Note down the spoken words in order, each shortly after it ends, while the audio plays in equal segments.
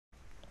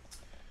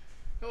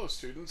Hello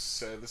students,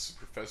 this is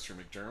Professor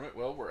McDermott.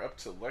 Well, we're up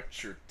to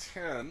lecture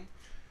 10.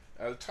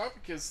 The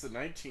topic is the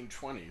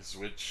 1920s,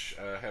 which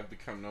have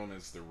become known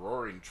as the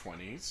Roaring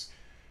Twenties,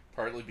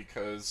 partly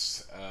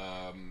because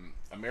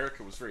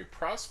America was very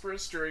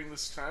prosperous during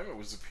this time. It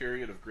was a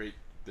period of great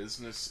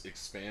business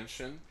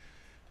expansion.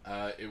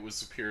 It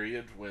was a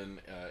period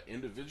when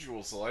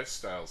individuals'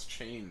 lifestyles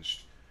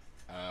changed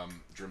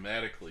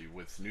dramatically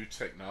with new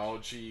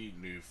technology,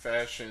 new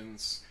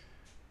fashions,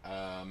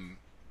 um,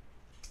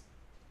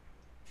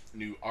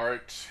 new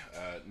art,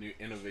 new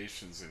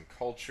innovations in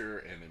culture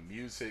and in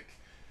music.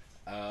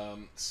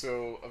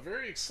 So, a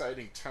very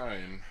exciting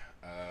time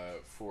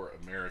for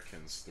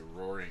Americans, the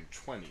Roaring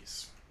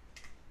Twenties.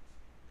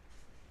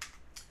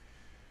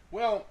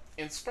 Well,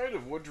 in spite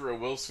of Woodrow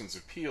Wilson's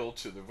appeal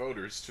to the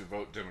voters to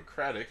vote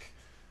Democratic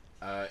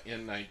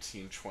in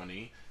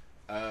 1920,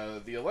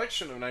 the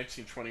election of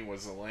 1920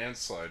 was a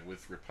landslide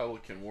with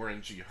Republican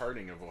Warren G.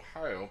 Harding of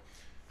Ohio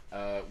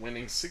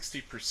winning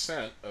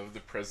 60% of the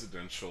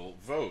presidential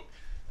vote.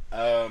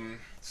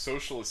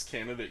 Socialist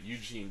candidate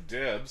Eugene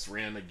Debs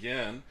ran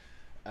again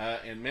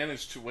and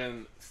managed to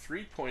win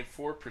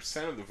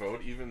 3.4% of the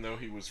vote, even though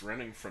he was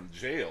running from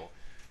jail,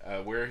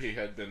 where he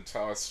had been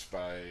tossed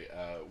by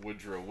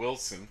Woodrow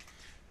Wilson.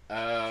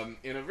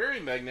 In a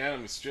very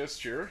magnanimous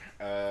gesture,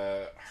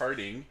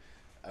 Harding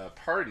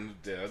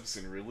pardoned Debs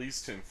and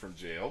released him from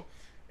jail,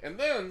 and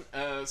then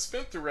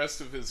spent the rest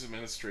of his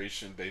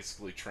administration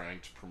basically trying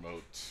to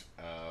promote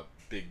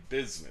big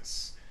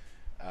business.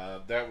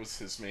 That was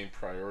his main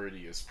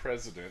priority as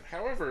president.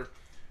 However,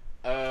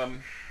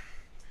 um,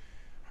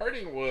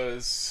 Harding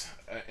was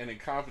an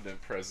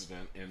incompetent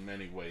president in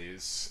many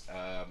ways,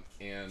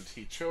 and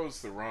he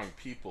chose the wrong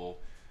people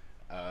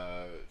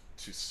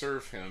to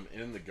serve him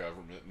in the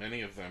government.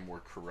 Many of them were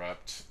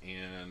corrupt,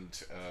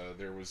 and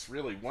there was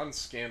really one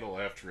scandal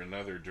after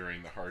another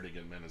during the Harding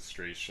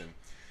administration.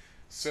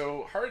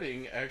 So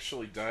Harding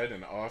actually died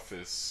in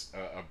office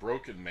a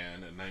broken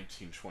man in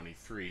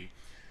 1923,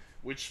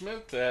 which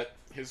meant that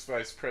his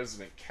vice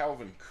president,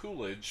 Calvin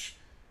Coolidge,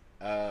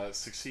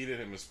 succeeded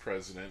him as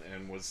president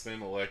and was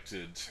then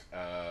elected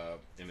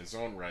in his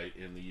own right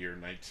in the year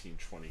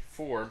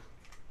 1924.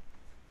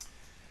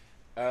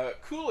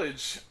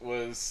 Coolidge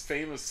was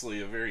famously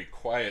a very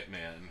quiet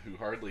man who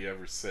hardly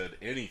ever said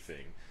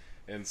anything,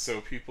 and so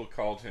people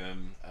called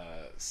him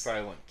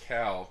Silent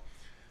Cal.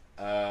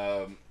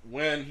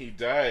 When he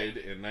died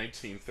in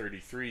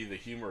 1933, the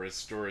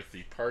humorist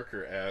Dorothy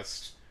Parker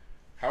asked,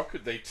 "How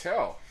could they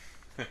tell?"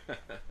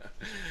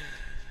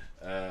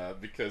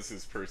 Because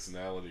his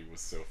personality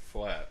was so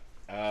flat.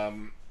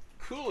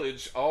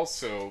 Coolidge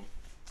also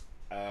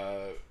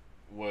uh,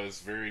 was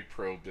very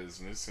pro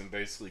business and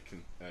basically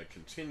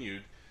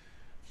continued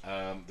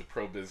the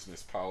pro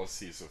business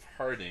policies of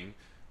Harding.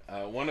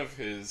 One of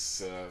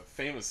his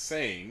famous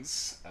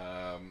sayings,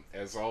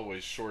 as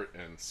always short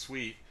and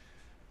sweet,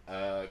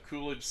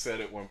 Coolidge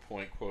said at one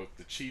point, quote,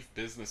 "The chief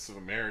business of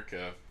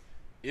America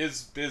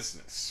is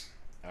business."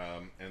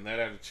 And that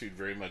attitude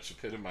very much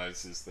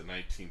epitomizes the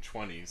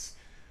 1920s.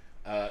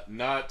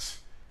 Not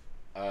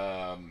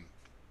um,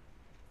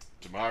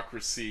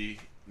 democracy,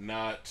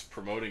 not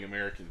promoting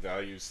American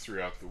values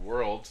throughout the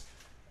world,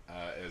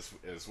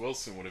 as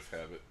Wilson would have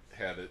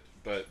had it,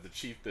 but the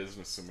chief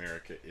business of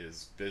America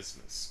is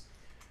business.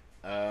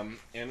 And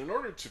in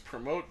order to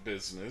promote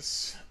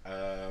business,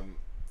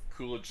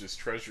 Coolidge's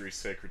Treasury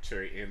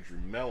Secretary Andrew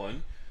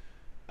Mellon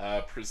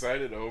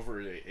presided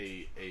over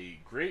a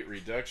great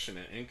reduction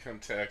in income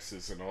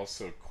taxes and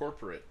also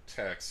corporate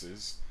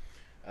taxes.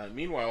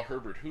 Meanwhile,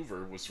 Herbert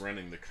Hoover was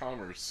running the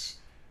Commerce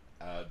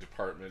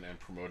Department and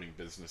promoting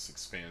business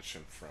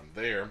expansion from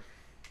there.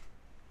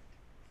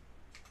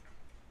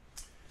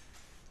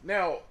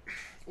 Now,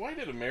 why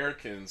did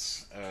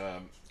Americans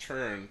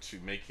turn to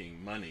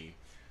making money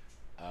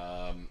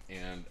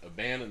and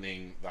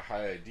abandoning the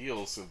high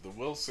ideals of the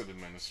Wilson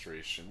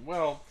administration?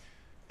 Well,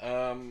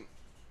 um,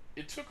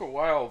 it took a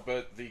while,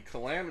 but the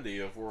calamity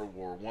of World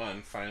War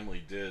I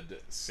finally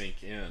did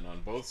sink in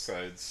on both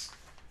sides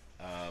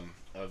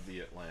of the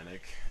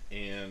Atlantic.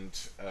 And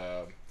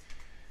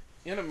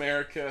in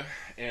America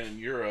and in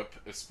Europe,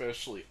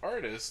 especially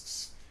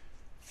artists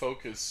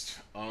focused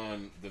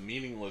on the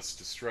meaningless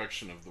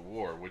destruction of the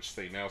war, which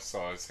they now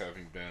saw as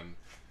having been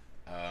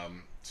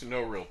to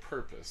no real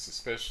purpose,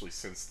 especially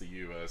since the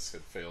U.S.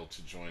 had failed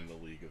to join the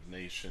League of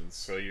Nations.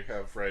 So you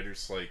have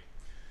writers like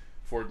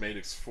Ford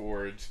Madox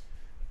Ford,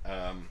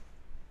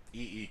 E.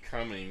 E.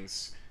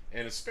 Cummings,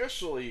 and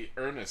especially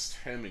Ernest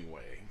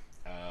Hemingway,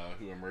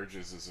 who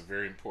emerges as a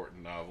very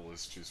important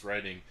novelist who's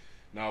writing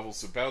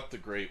novels about the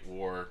Great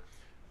War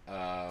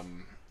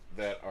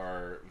that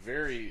are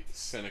very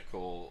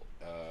cynical,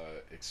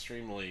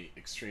 extremely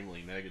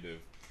negative.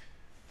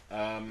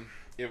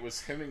 It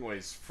was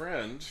Hemingway's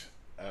friend,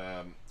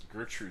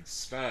 Gertrude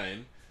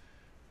Stein,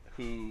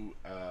 who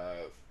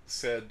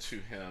said to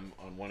him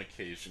on one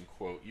occasion,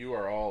 quote, "You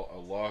are all a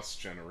lost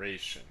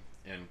generation,"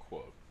 end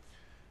quote.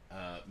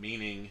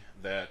 Meaning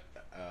that,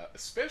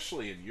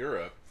 especially in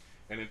Europe,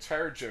 an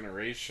entire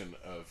generation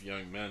of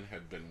young men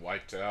had been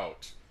wiped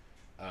out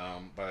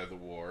by the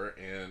war,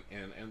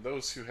 and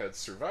those who had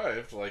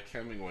survived, like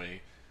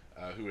Hemingway,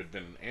 who had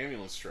been an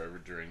ambulance driver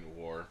during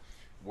the war,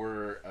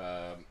 were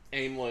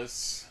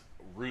aimless,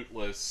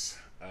 rootless,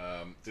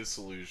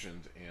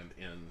 disillusioned, and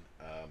in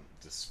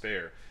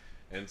despair.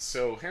 And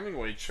so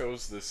Hemingway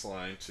chose this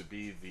line to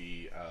be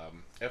the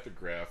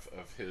epigraph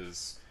of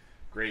his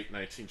great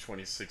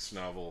 1926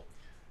 novel,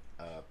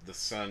 The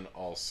Sun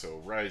Also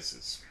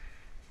Rises.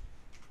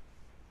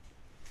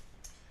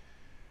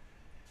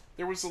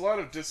 There was a lot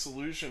of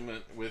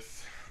disillusionment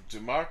with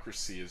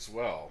democracy as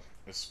well,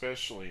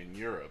 especially in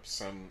Europe.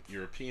 Some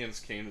Europeans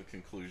came to the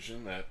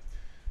conclusion that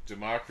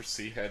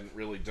democracy hadn't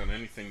really done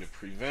anything to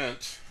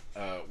prevent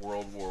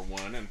World War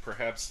I, and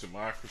perhaps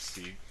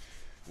democracy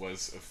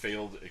was a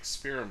failed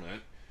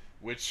experiment,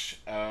 which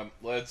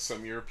led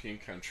some European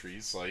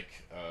countries,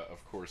 like,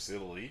 of course,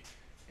 Italy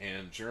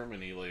and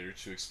Germany later,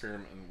 to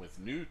experiment with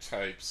new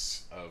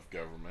types of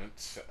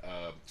government,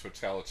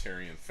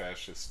 totalitarian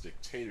fascist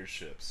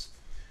dictatorships.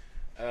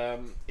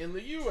 In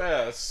the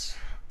US,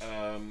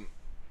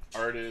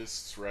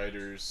 artists,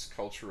 writers,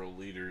 cultural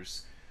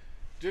leaders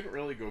didn't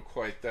really go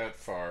quite that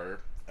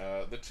far.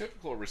 The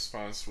typical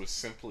response was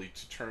simply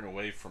to turn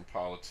away from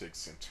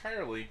politics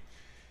entirely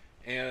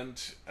and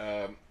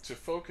to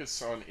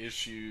focus on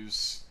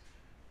issues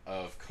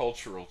of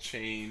cultural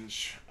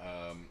change,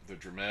 the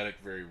dramatic,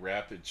 very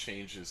rapid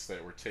changes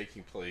that were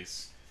taking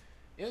place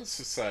in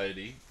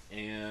society,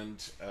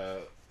 and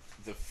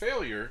the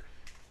failure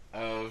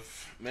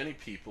of many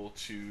people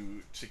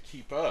to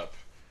keep up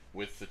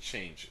with the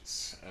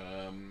changes.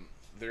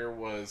 There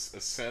was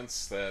a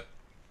sense that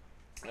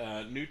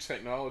new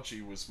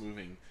technology was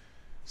moving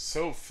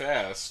so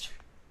fast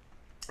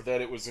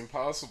that it was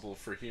impossible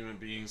for human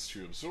beings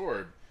to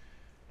absorb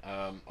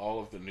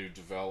all of the new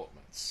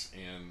developments.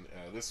 And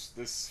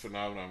this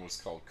phenomenon was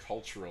called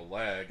cultural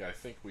lag. I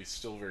think we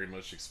still very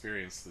much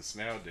experience this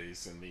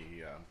nowadays in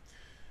the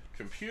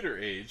computer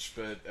age,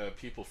 but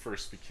people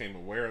first became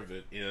aware of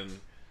it in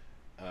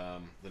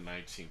the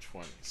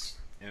 1920s.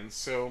 And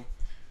so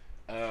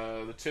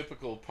the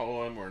typical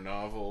poem or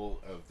novel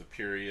of the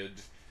period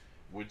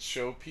would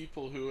show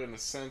people who, in a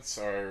sense,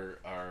 are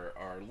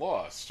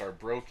lost, are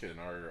broken,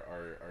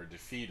 are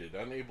defeated,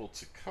 unable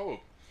to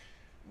cope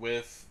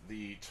with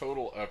the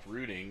total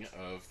uprooting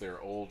of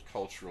their old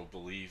cultural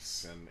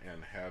beliefs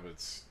and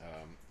habits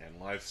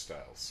and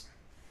lifestyles.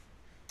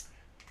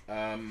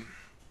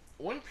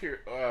 One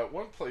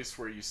place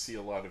where you see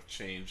a lot of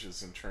change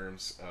is in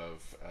terms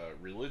of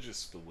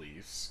religious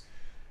beliefs.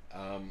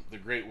 The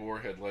Great War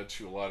had led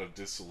to a lot of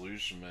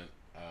disillusionment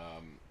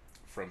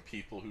from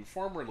people who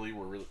formerly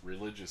were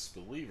religious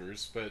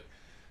believers, but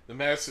the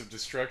massive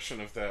destruction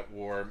of that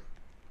war,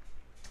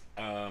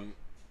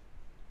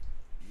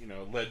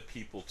 led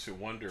people to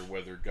wonder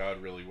whether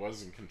God really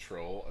was in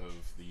control of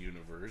the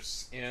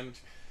universe. And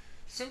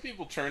some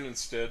people turned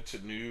instead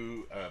to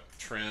new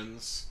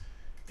trends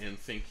in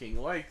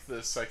thinking, like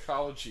the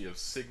psychology of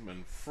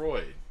Sigmund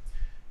Freud,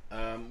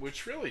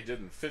 which really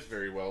didn't fit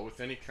very well with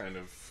any kind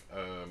of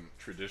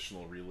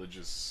traditional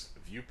religious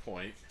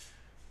viewpoint.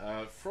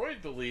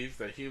 Freud believed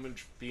that human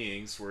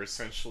beings were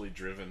essentially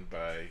driven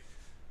by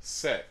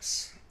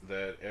sex,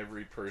 that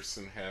every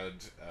person had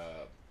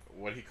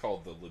what he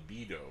called the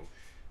libido,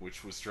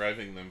 which was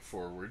driving them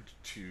forward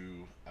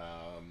to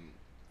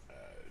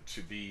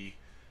be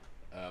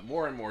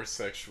more and more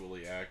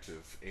sexually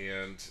active,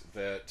 and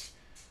that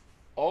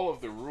all of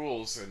the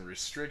rules and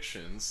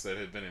restrictions that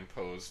had been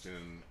imposed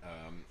in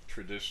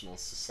traditional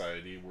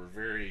society were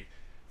very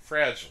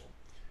fragile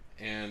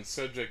and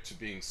subject to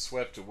being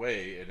swept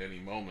away at any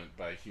moment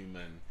by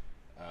human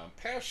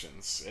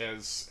passions,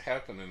 as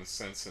happened in a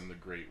sense in the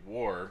Great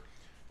War,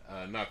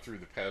 not through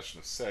the passion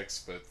of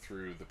sex, but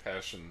through the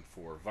passion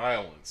for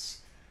violence.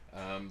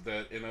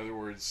 That, in other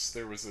words,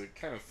 there was a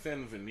kind of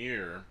thin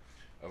veneer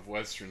of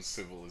Western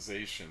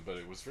civilization, but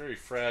it was very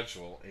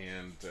fragile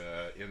and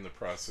in the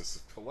process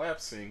of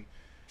collapsing,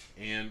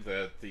 and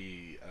that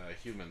the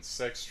human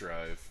sex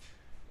drive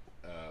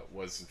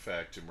was in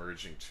fact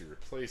emerging to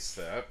replace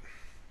that.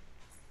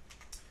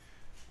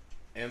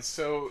 And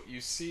so you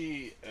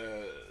see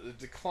the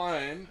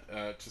decline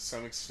to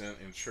some extent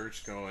in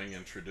church going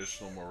and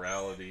traditional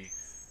morality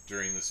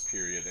during this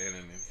period, and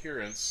an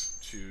adherence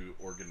to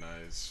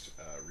organized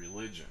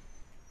religion.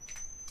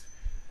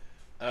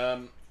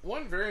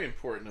 One very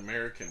important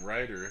American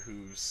writer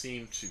who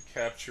seemed to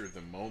capture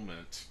the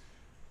moment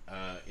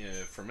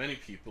for many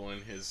people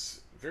in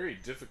his very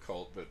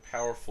difficult but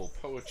powerful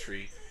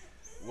poetry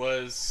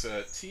was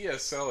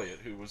T.S. Eliot,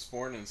 who was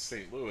born in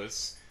St.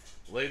 Louis,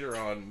 later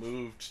on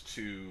moved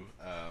to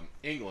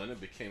England and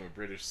became a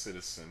British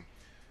citizen,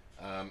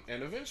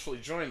 and eventually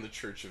joined the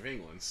Church of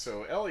England.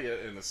 So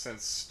Eliot, in a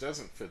sense,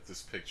 doesn't fit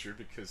this picture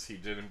because he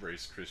did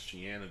embrace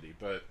Christianity,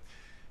 but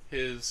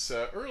his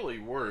early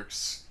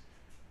works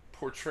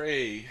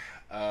portray,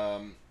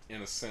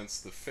 in a sense,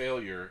 the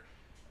failure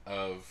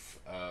of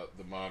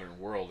the modern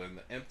world and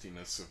the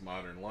emptiness of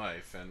modern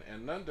life,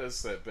 and none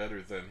does that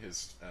better than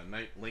his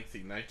lengthy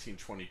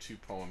 1922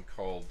 poem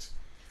called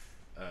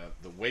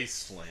The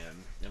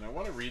Wasteland. And I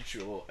want to read you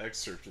a little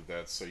excerpt of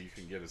that so you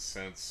can get a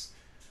sense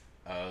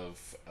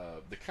of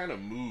the kind of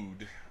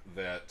mood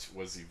that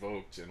was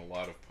evoked in a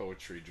lot of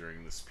poetry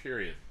during this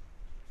period.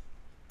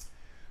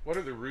 What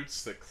are the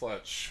roots that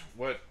clutch?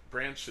 What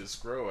branches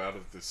grow out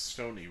of this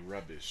stony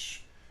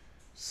rubbish?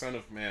 Son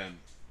of man,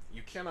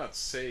 you cannot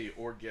say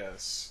or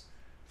guess,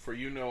 for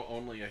you know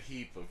only a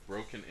heap of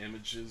broken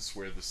images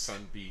where the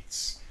sun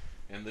beats,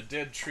 and the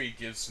dead tree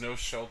gives no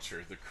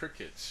shelter, the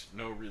cricket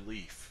no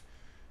relief,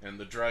 and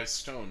the dry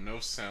stone no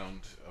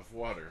sound of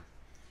water.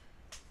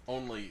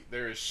 Only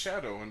there is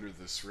shadow under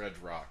this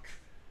red rock.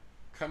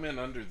 Come in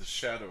under the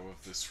shadow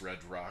of this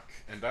red rock,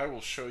 and I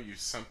will show you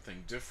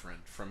something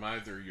different from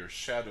either your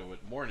shadow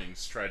at morning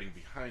striding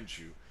behind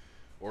you,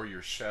 or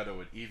your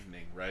shadow at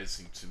evening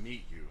rising to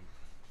meet you.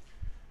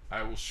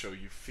 I will show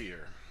you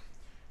fear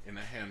in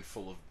a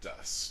handful of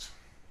dust.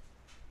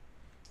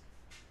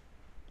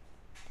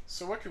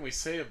 So what can we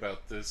say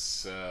about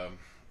this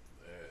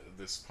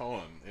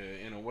poem?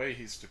 In a way,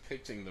 he's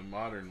depicting the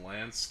modern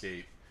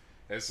landscape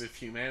as if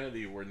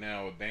humanity were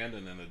now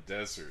abandoned in a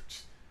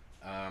desert,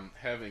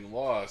 having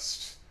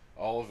lost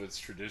all of its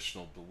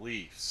traditional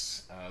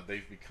beliefs.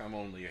 They've become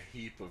only a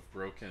heap of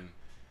broken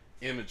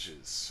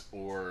images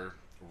or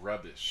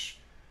rubbish.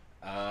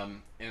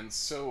 And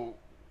so,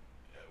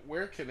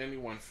 where can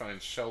anyone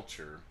find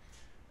shelter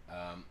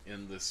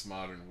in this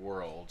modern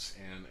world?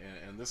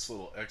 And this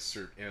little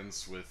excerpt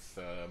ends with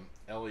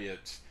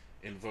Eliot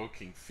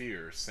invoking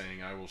fear,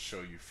 saying, I will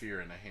show you fear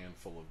in a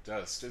handful of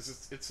dust.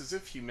 It's as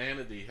if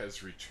humanity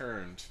has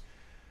returned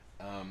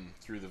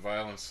through the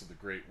violence of the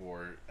Great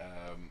War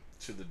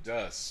to the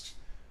dust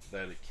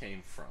that it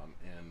came from,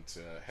 and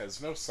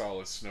has no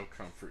solace, no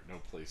comfort, no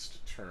place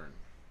to turn.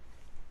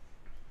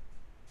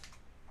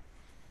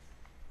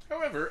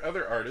 However,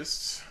 other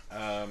artists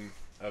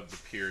of the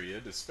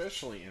period,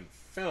 especially in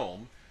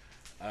film,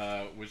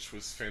 which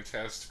was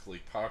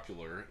fantastically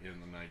popular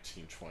in the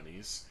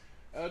 1920s,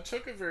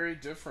 took a very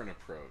different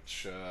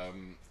approach,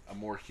 a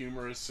more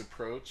humorous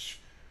approach,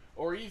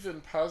 or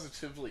even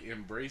positively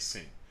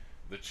embracing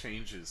the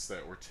changes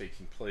that were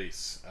taking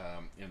place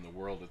in the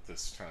world at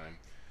this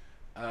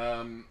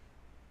time.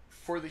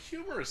 For the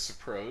humorous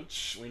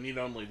approach, we need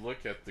only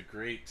look at the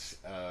great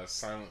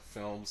silent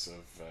films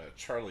of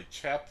Charlie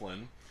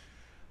Chaplin.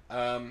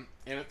 And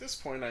at this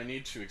point, I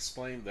need to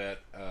explain that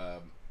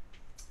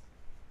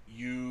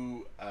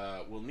you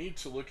will need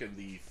to look in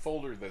the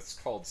folder that's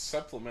called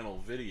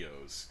Supplemental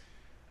Videos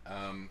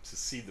to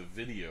see the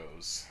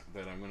videos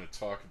that I'm going to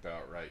talk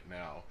about right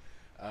now.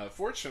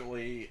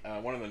 Fortunately,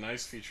 one of the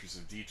nice features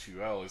of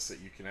D2L is that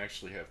you can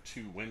actually have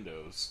two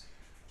windows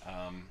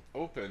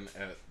open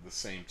at the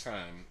same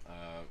time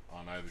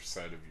on either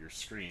side of your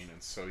screen,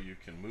 and so you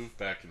can move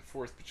back and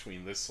forth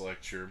between this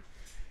lecture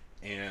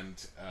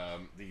and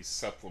these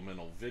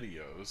supplemental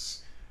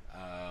videos.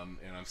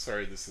 And I'm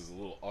sorry this is a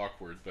little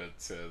awkward, but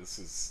this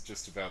is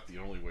just about the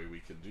only way we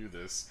can do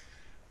this.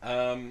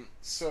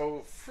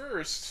 So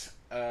first,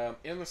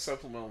 in the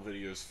supplemental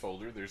videos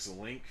folder, there's a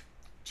link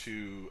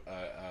to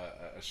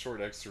a short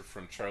excerpt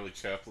from Charlie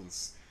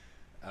Chaplin's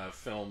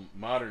film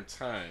Modern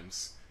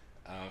Times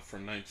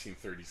from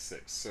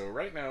 1936. So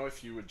right now,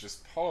 if you would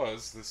just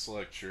pause this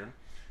lecture,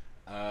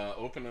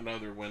 open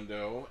another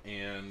window,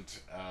 and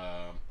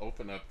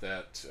open up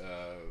that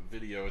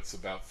video. It's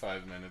about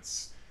 5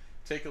 minutes.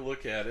 Take a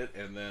look at it,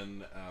 and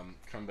then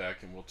come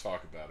back and we'll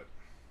talk about it.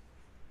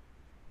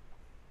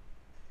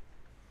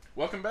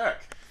 Welcome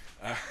back.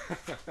 I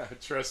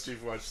trust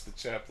you've watched the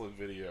Chaplin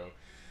video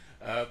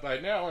by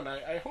now, and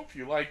I hope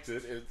you liked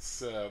it.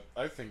 It's,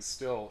 I think,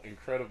 still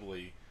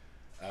incredibly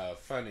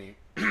funny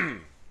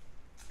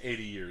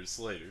 80 years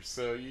later.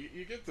 So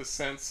you get the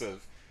sense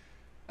of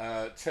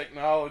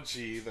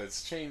technology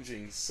that's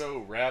changing so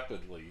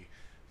rapidly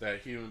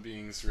that human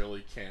beings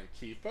really can't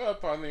keep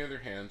up. On the other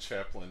hand,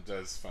 Chaplin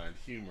does find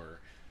humor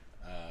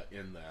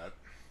in that.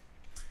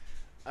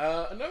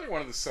 Another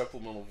one of the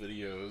supplemental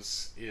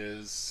videos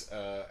is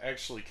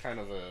actually kind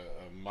of a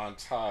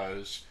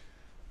montage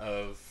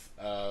of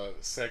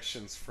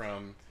sections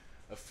from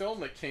a film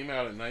that came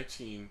out in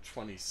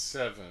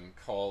 1927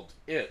 called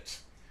It,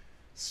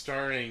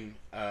 starring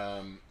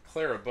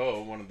Clara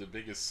Bow, one of the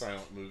biggest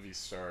silent movie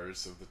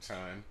stars of the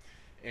time.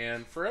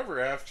 And forever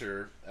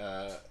after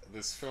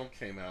this film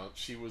came out,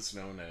 she was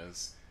known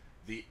as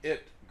the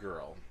It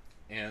Girl.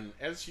 And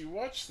as you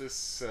watch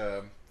this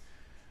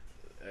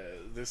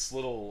this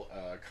little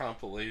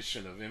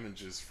compilation of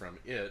images from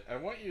It, I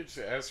want you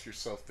to ask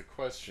yourself the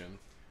question,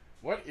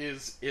 what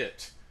is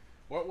it?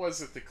 What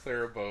was it that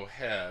Clara Bow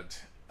had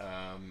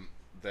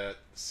that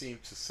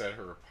seemed to set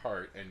her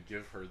apart and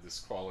give her this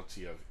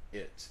quality of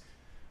it?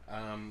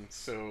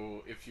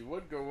 So if you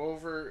would go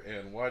over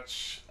and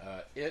watch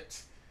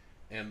It,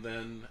 and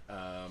then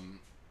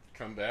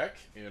come back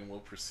and we'll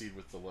proceed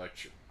with the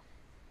lecture.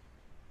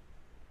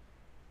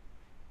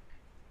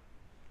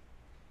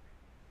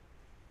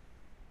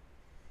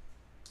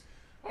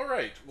 All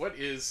right, what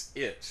is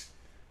it?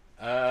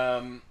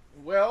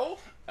 Well,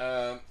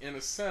 in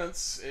a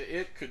sense,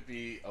 it could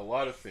be a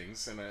lot of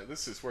things, and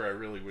this is where I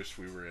really wish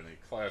we were in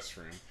a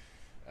classroom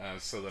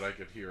so that I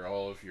could hear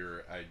all of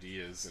your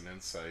ideas and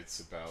insights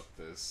about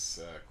this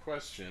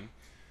question.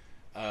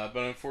 But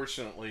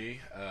unfortunately,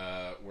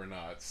 we're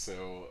not.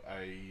 So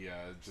I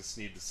just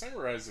need to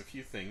summarize a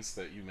few things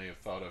that you may have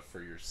thought of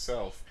for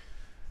yourself.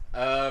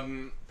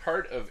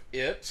 Part of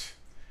it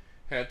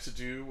had to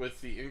do with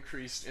the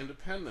increased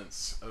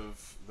independence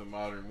of the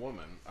modern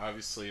woman.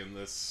 Obviously, in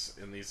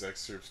these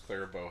excerpts,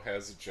 Clara Bow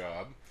has a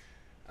job.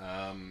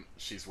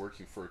 She's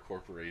working for a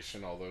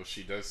corporation, although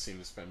she does seem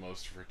to spend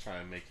most of her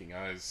time making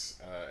eyes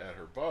at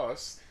her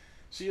boss.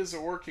 She is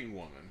a working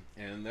woman,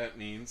 and that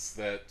means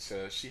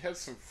that she has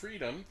some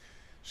freedom.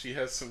 She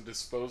has some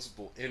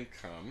disposable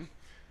income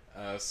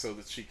so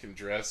that she can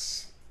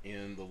dress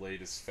in the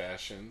latest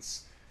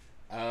fashions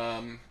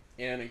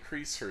and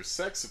increase her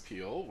sex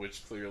appeal,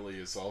 which clearly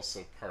is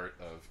also part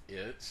of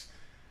it.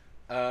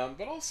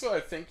 But also, I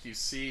think you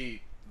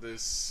see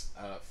this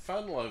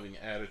fun loving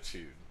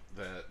attitude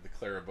that the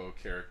Clara Bow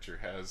character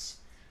has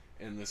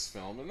in this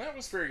film, and that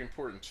was very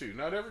important too.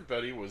 Not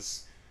everybody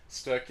was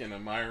stuck in a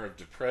mire of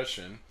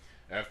depression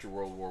after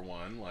World War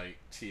I, like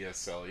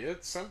T.S.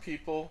 Eliot. Some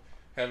people,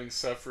 having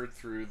suffered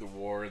through the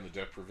war and the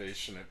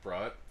deprivation it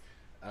brought,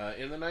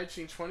 in the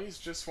 1920s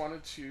just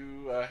wanted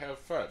to have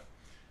fun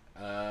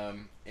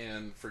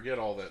and forget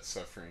all that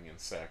suffering and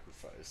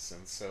sacrifice.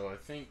 And so I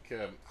think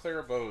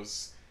Clara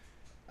Bow's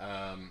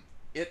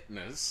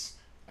itness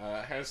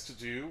has to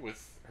do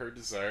with her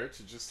desire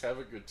to just have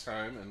a good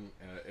time and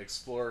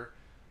explore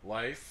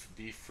life,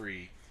 be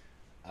free,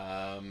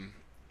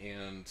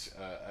 and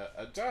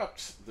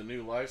adopt the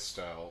new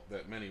lifestyle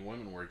that many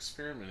women were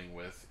experimenting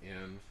with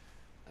in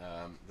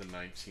the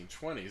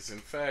 1920s. In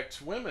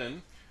fact,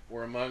 women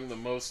were among the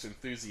most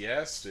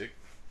enthusiastic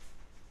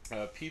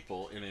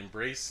people in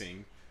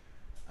embracing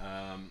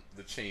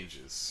the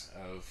changes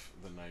of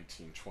the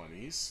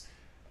 1920s,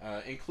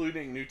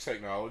 including new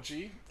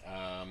technology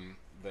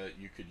that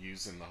you could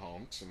use in the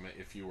home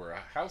if you were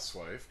a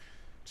housewife,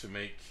 to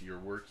make your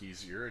work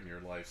easier and your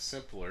life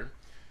simpler.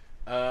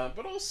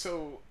 But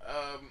also,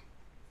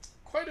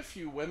 quite a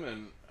few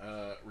women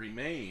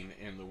remain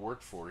in the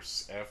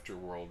workforce after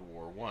World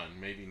War One.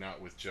 Maybe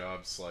not with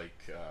jobs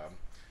like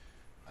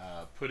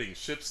putting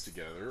ships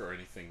together or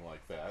anything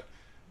like that,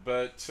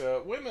 but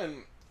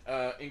women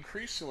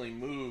increasingly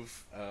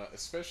move,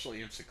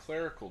 especially into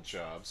clerical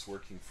jobs,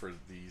 working for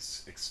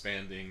these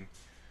expanding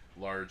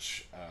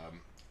large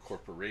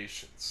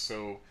corporations.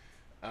 So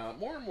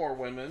more and more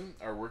women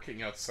are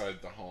working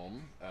outside the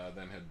home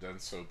than had done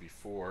so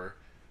before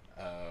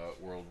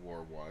World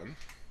War One.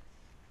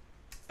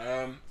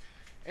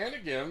 And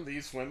again,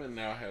 these women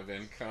now have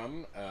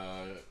income.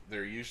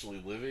 They're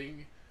usually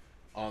living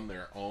on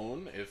their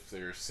own if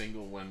they're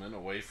single women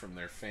away from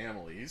their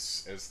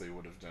families, as they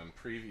would have done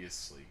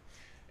previously.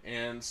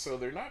 And so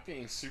they're not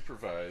being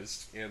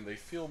supervised, and they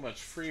feel much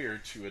freer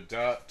to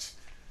adopt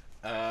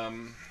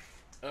um,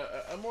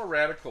 a more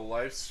radical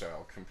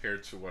lifestyle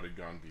compared to what had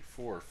gone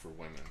before for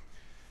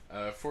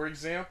women. For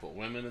example,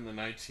 women in the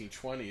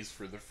 1920s,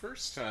 for the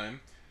first time,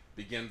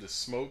 began to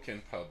smoke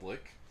in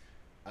public.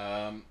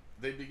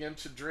 They began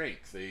to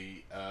drink.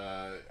 They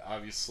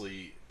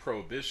obviously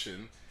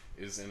prohibition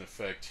is in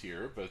effect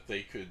here, but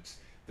they could.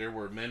 There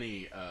were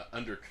many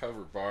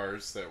undercover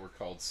bars that were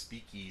called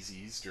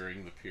speakeasies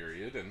during the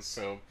period, and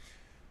so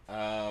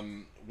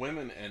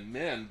women and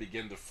men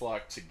began to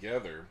flock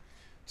together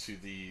to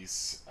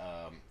these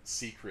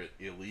secret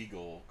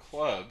illegal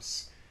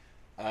clubs,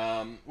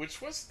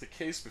 which wasn't the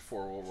case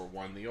before World War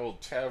One. The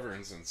old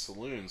taverns and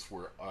saloons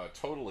were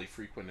totally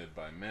frequented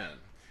by men,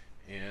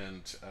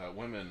 and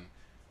women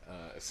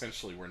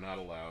essentially were not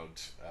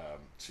allowed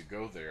to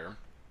go there.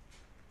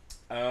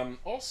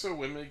 Also,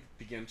 women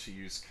began to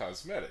use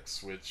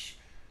cosmetics, which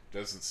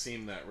doesn't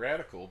seem that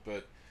radical,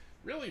 but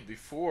really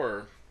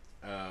before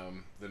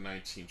the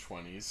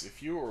 1920s,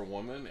 if you were a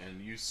woman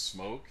and you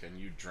smoked and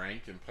you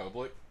drank in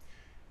public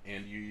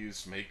and you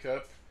used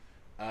makeup,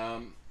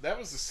 that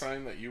was a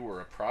sign that you were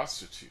a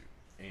prostitute.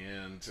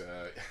 And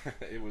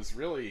it was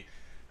really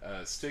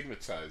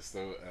stigmatized,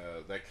 though,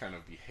 that kind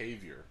of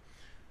behavior.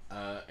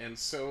 And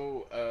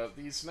so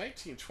these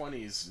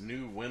 1920s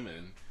new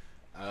women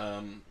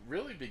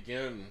really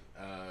begin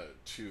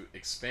to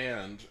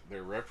expand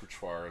their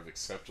repertoire of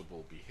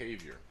acceptable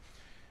behavior.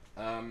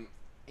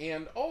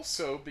 And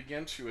also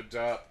begin to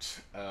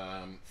adopt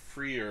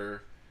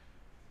freer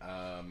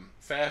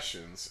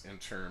fashions in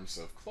terms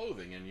of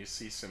clothing. And you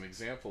see some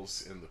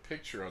examples in the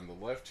picture on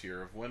the left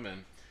here of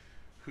women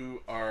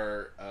who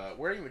are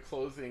wearing the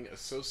clothing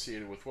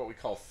associated with what we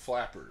call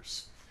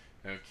flappers.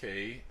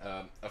 Okay,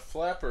 a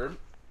flapper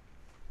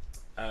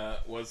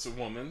was a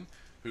woman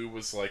who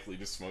was likely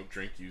to smoke,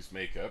 drink, use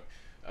makeup.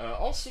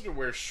 Also to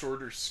wear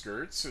shorter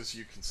skirts, as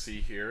you can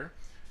see here.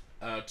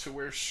 To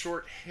wear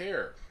short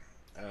hair.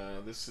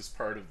 This is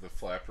part of the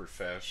flapper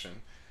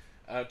fashion.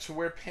 To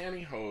wear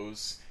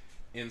pantyhose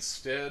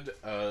instead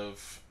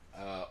of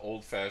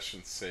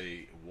old-fashioned,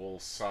 say, wool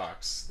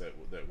socks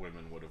that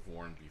women would have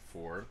worn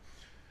before.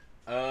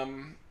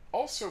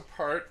 Also,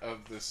 part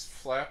of this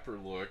flapper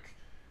look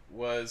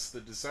was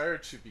the desire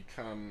to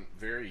become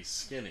very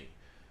skinny.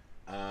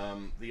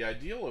 The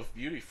ideal of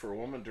beauty for a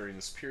woman during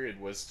this period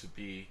was to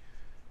be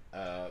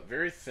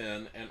very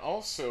thin and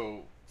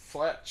also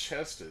flat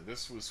chested.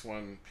 This was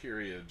one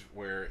period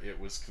where it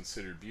was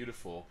considered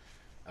beautiful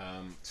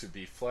to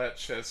be flat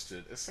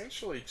chested,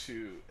 essentially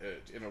to,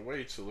 in a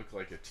way, to look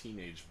like a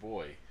teenage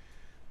boy.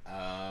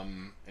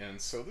 And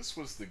so this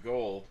was the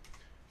goal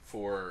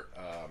for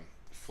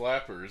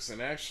flappers,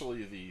 and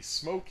actually the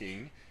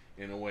smoking,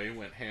 in a way,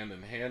 went hand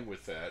in hand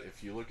with that.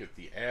 If you look at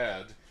the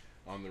ad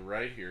on the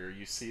right here,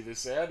 you see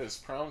this ad is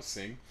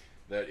promising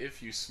that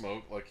if you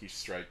smoke Lucky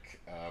Strike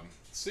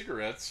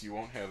cigarettes, you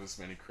won't have as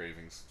many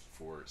cravings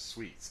for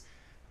sweets.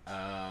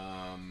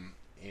 And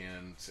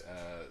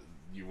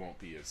you won't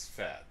be as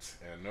fat.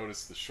 And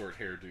notice the short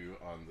hairdo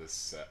on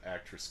this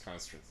actress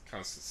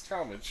Constance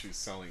Talmadge, who's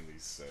selling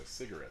these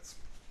cigarettes.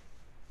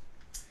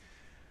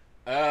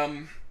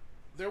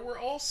 There were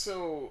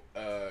also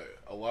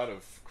a lot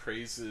of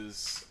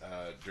crazes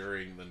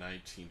during the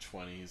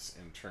 1920s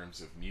in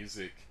terms of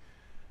music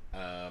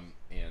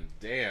and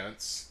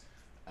dance.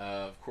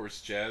 Of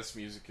course, jazz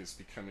music is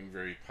becoming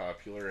very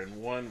popular,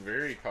 and one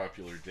very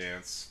popular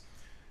dance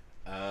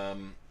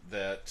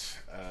that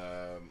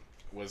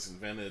was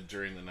invented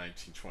during the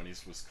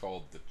 1920s was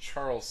called the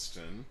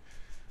Charleston.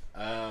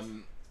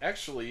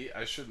 Actually,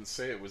 I shouldn't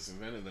say it was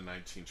invented in the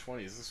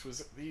 1920s.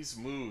 These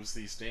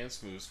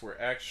dance moves, were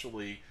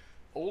actually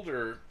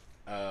older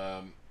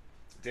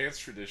dance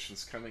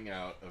traditions coming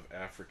out of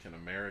African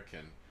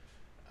American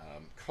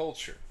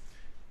culture.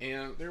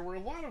 And there were a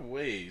lot of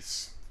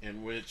ways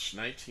in which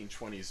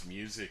 1920s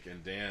music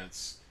and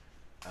dance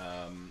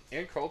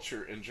and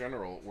culture in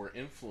general were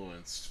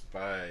influenced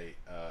by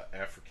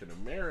African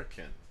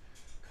American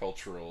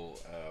cultural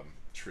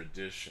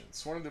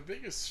traditions. One of the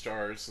biggest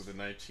stars of the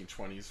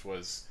 1920s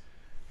was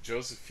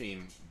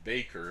Josephine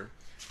Baker.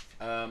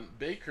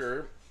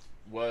 Baker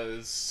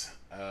was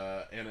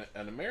an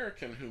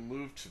American who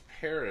moved to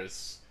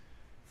Paris,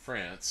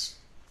 France,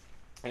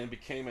 and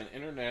became an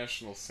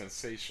international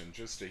sensation,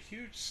 just a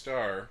huge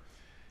star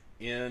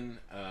in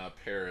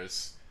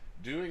Paris,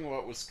 doing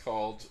what was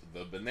called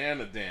the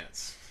banana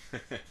dance.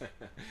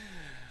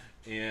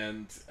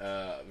 And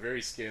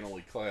very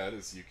scantily clad,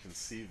 as you can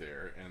see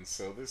there. And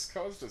so this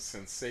caused a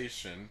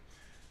sensation.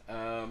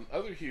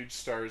 Other huge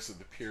stars of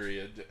the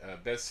period,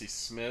 Bessie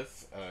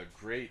Smith, a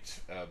great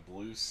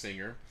blues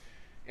singer,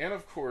 and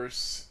of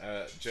course,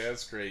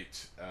 jazz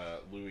great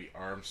Louis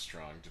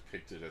Armstrong,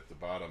 depicted at the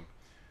bottom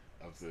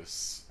of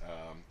this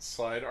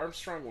slide.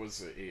 Armstrong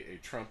was a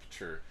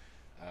trumpeter,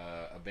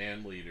 a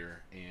band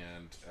leader,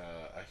 and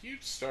a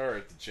huge star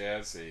at the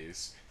jazz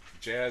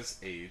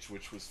age,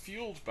 which was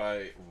fueled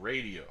by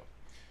radio.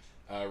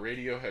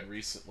 Radio had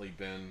recently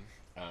been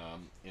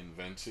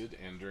invented,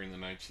 and during the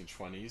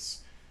 1920s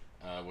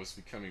was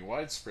becoming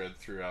widespread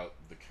throughout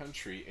the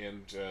country.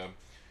 And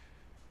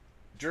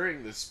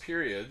during this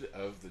period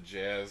of the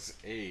jazz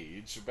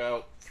age,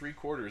 about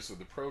 3/4 of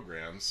the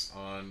programs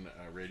on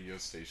radio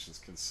stations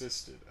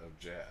consisted of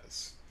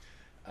jazz.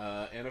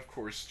 And of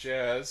course,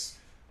 jazz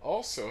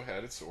also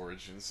had its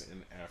origins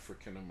in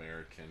African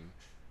American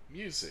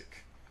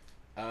music.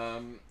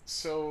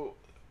 So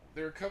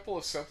there are a couple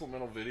of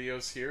supplemental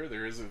videos here.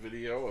 There is a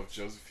video of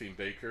Josephine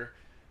Baker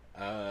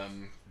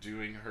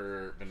doing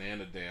her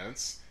banana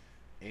dance,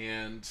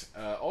 and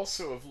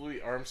also of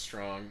Louis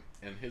Armstrong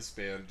and his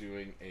band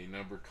doing a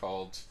number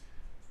called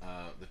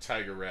the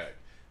Tiger Rag.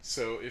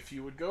 So if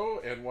you would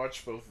go and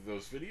watch both of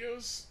those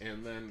videos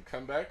and then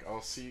come back,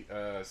 I'll see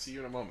you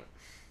in a moment.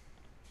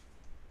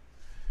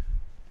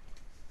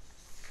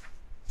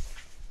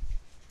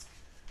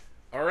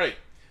 All right.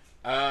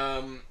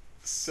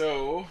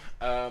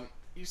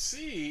 You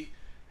see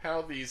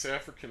how these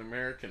African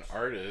American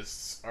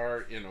artists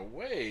are, in a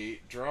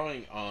way,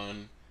 drawing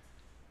on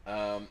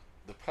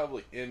the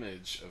public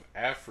image of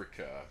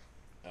Africa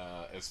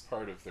as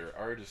part of their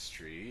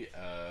artistry.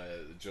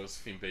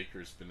 Josephine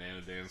Baker's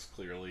banana dance,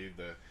 clearly,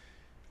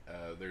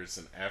 there's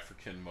an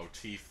African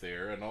motif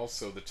there, and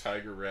also the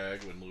tiger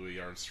rag when Louis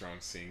Armstrong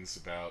sings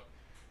about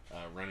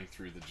running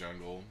through the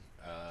jungle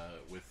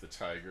with the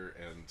tiger,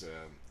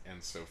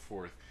 and so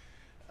forth.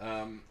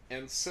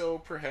 And so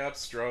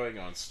perhaps drawing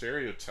on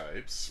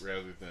stereotypes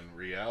rather than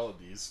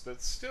realities,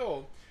 but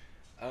still,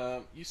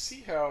 you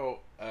see how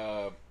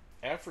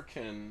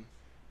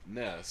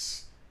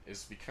Africanness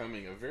is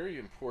becoming a very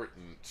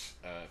important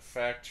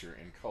factor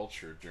in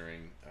culture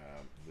during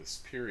this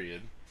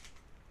period.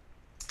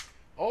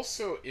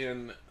 Also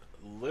in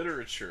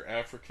literature,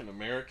 African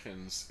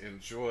Americans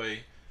enjoy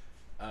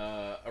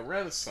a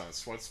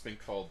renaissance, what's been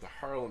called the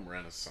Harlem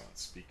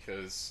Renaissance,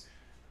 because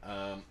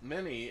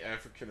many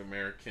African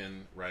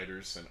American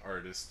writers and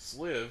artists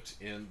lived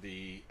in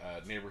the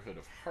neighborhood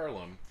of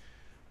Harlem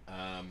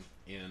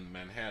in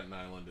Manhattan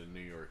Island in New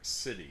York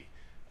City.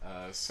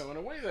 So in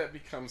a way that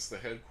becomes the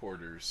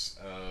headquarters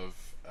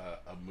of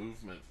a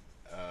movement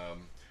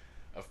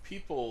of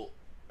people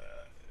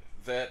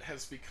that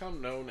has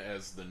become known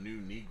as the New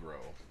Negro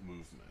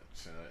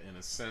movement. In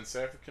a sense,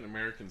 African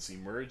Americans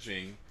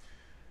emerging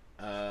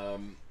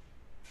um,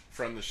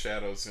 from the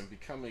shadows and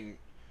becoming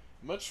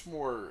much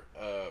more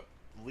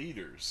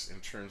leaders in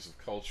terms of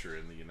culture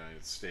in the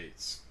United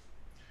States.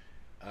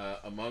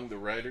 Among the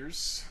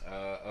writers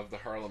of the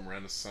Harlem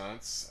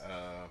Renaissance,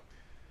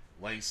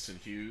 Langston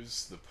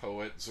Hughes, the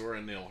poet,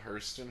 Zora Neale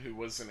Hurston, who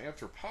was an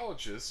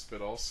anthropologist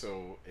but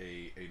also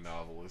a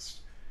novelist,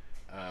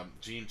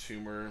 Jean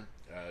Toomer,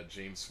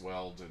 James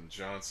Weldon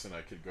Johnson.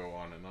 I could go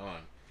on and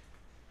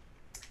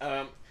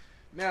on.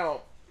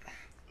 Now,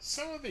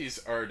 some of these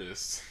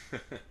artists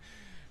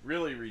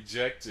really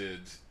rejected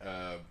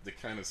the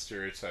kind of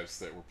stereotypes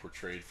that were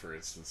portrayed, for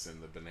instance,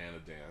 in the Banana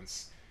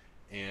Dance,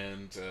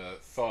 and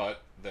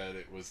thought that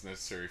it was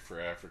necessary for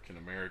African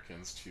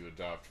Americans to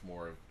adopt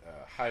more of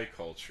high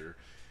culture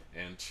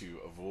and to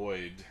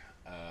avoid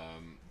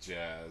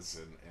jazz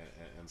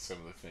and some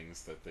of the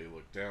things that they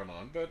looked down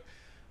on. But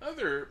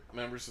other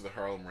members of the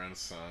Harlem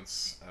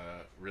Renaissance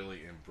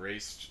really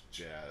embraced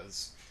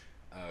jazz,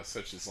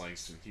 such as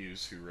Langston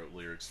Hughes, who wrote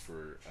lyrics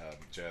for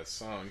jazz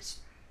songs.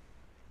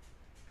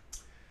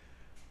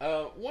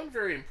 One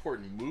very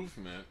important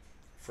movement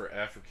for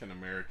African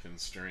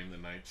Americans during the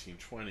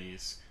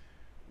 1920s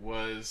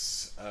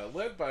was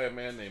led by a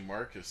man named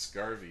Marcus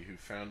Garvey, who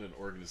founded an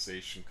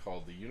organization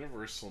called the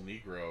Universal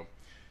Negro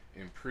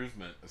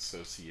Improvement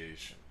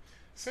Association.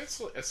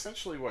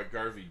 Essentially, what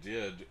Garvey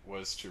did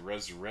was to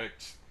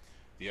resurrect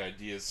the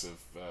ideas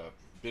of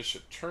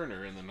Bishop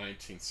Turner in the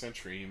 19th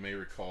century. You may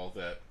recall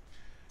that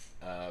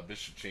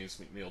Bishop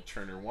James McNeill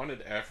Turner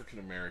wanted African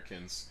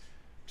Americans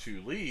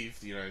to leave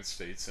the United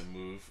States and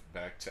move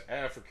back to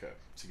Africa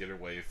to get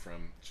away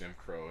from Jim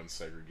Crow and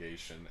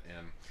segregation.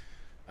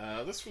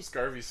 And this was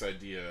Garvey's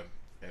idea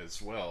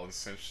as well,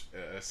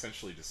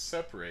 essentially to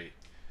separate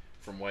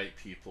from white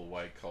people,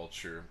 white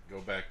culture, go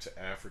back to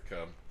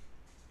Africa,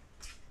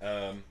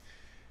 um,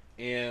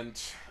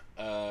 and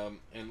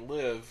and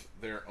live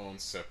their own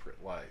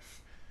separate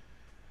life.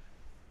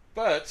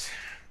 But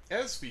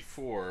as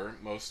before,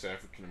 most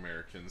African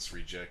Americans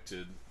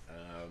rejected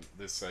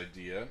this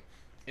idea,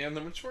 and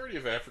the majority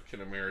of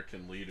African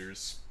American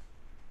leaders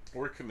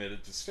were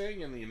committed to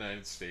staying in the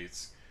United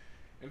States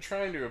and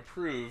trying to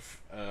improve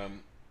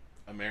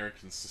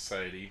American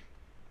society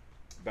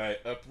by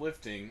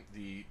uplifting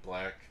the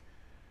black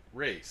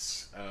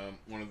race.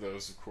 One of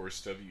those, of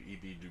course,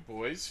 W.E.B. Du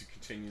Bois, who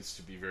continues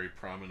to be very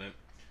prominent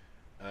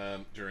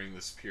during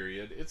this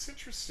period. It's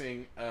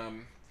interesting,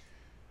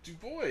 Du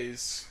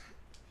Bois,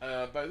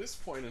 by this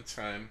point in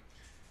time,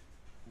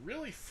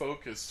 really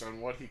focused on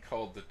what he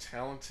called the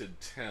talented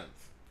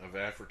tenth of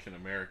African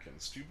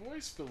Americans. Du Bois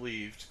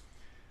believed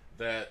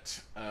that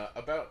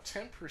about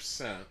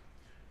 10%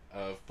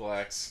 of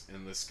blacks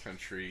in this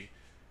country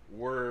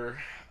were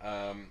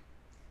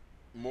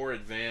more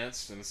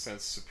advanced, in a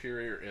sense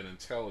superior in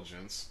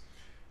intelligence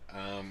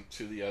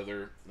to the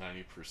other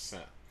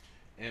 90%.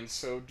 And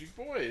so Du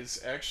Bois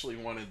actually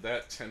wanted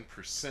that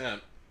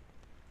 10%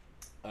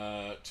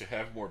 to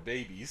have more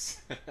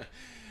babies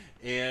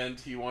and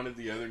he wanted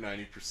the other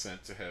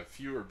 90% to have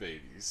fewer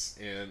babies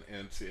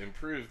and to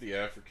improve the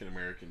African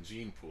American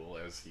gene pool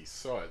as he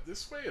saw it.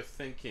 This way of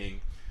thinking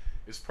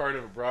is part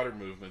of a broader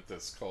movement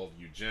that's called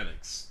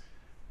eugenics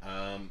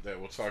that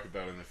we'll talk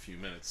about in a few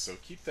minutes. So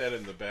keep that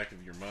in the back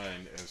of your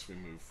mind as we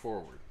move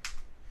forward.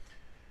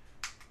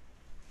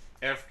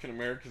 African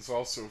Americans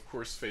also, of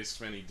course,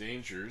 faced many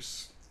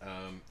dangers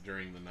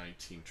during the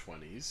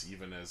 1920s,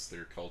 even as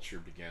their culture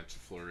began to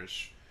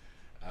flourish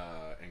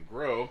and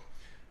grow.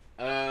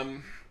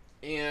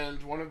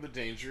 And one of the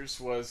dangers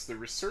was the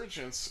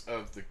resurgence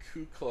of the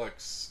Ku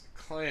Klux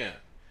Klan,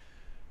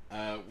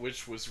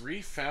 which was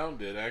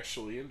refounded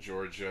actually in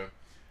Georgia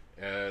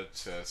at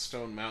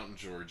Stone Mountain,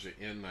 Georgia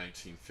in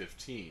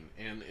 1915.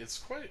 And it's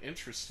quite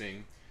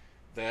interesting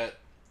that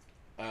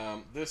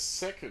this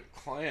second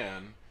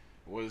Klan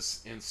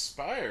was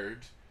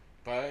inspired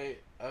by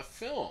a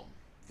film,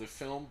 the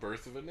film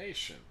Birth of a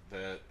Nation,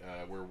 that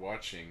we're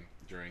watching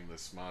during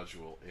this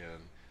module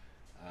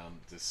and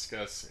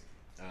discussing.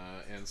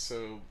 And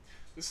so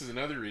this is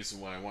another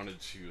reason why I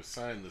wanted to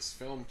assign this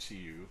film to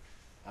you,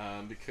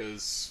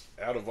 because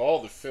out of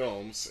all the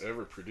films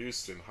ever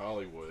produced in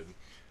Hollywood,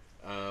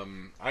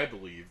 I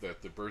believe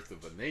that The Birth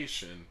of a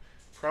Nation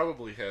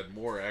probably had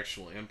more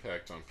actual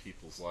impact on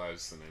people's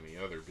lives than any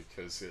other,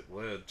 because it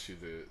led to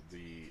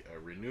the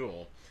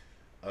renewal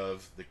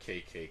of the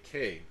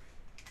KKK.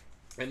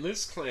 And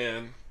this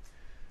Klan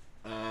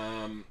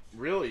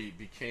really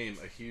became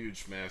a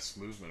huge mass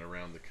movement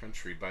around the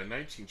country. By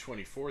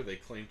 1924, they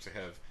claimed to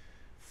have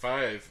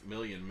 5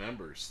 million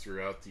members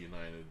throughout the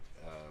United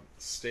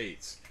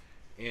States.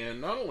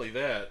 And not only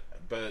that,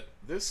 but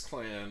this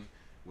Klan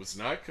was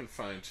not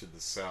confined to the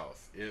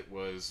South. It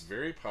was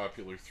very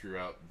popular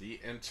throughout the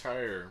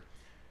entire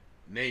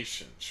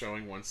nation,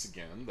 showing once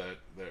again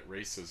that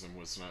racism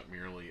was not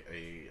merely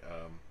a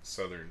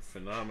Southern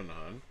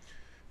phenomenon.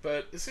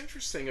 But it's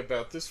interesting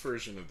about this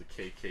version of the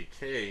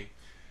KKK,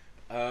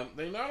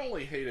 they not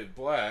only hated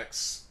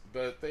blacks,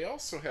 but they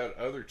also had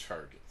other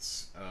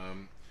targets.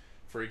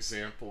 For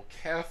example,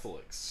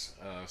 Catholics.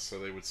 So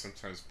they would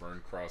sometimes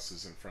burn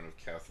crosses in front of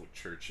Catholic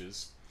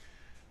churches.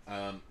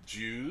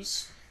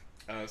 Jews.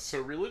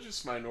 So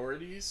religious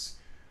minorities.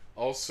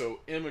 Also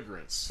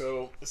immigrants.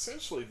 So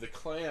essentially, the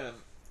Klan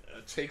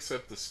takes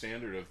up the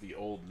standard of the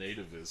old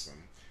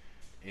nativism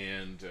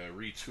and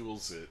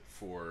retools it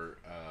for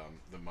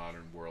the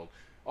modern world.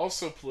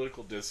 Also,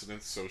 political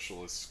dissidents,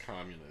 socialists,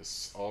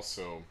 communists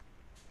also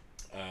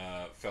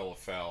fell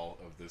afoul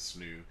of this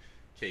new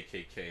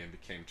KKK and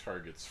became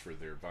targets for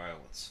their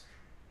violence.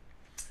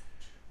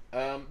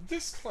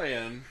 This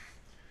Klan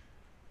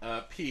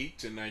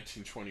peaked in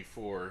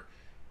 1924.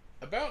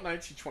 About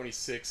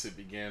 1926, it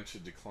began to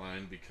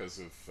decline because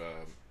of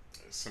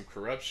some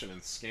corruption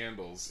and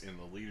scandals in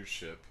the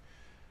leadership.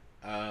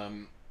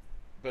 Um,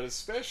 but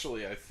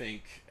especially, I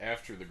think,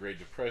 after the Great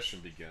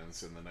Depression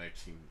begins in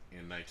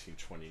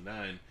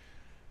 1929,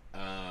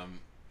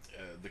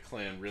 the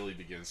Klan really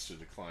begins to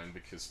decline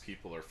because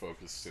people are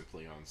focused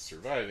simply on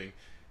surviving,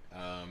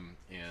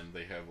 and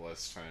they have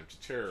less time to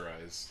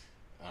terrorize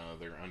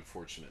their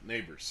unfortunate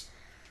neighbors.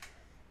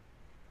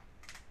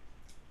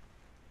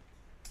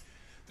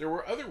 There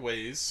were other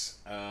ways,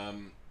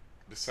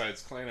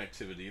 besides Klan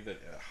activity, that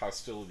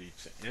hostility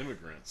to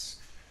immigrants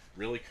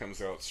really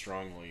comes out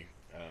strongly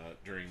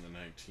during the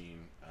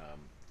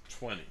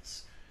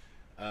 1920s.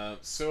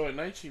 So in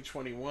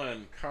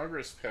 1921,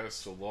 Congress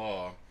passed a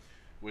law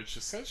which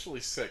essentially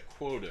set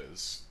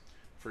quotas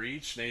for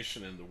each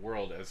nation in the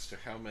world as to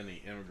how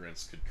many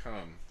immigrants could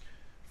come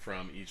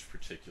from each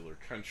particular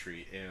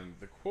country. And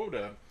the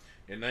quota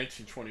in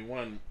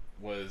 1921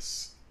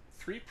 was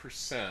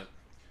 3%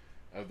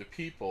 of the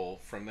people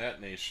from that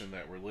nation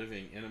that were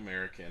living in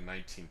America in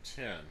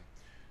 1910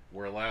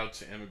 were allowed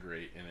to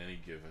immigrate in any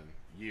given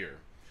year.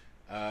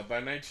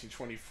 By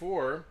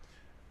 1924,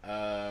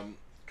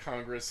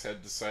 Congress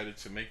had decided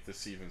to make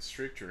this even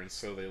stricter, and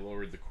so they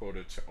lowered the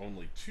quota to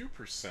only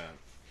 2%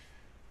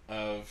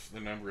 of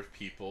the number of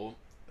people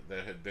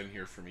that had been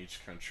here from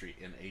each country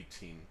in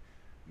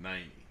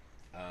 1890.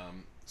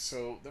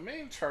 So the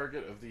main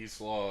target of these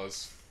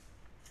laws,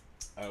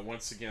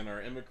 once again,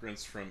 are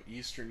immigrants from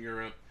Eastern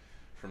Europe,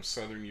 from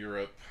Southern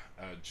Europe,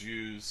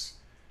 Jews,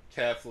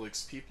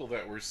 Catholics, people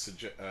that were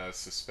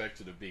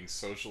suspected of being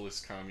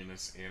socialists,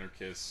 communists,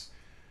 anarchists.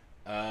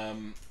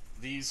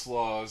 These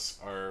laws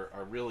are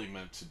really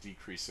meant to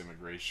decrease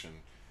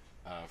immigration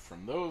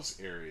from those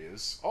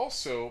areas.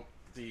 Also,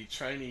 the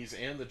Chinese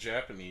and the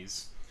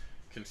Japanese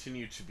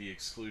continue to be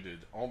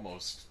excluded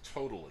almost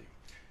totally.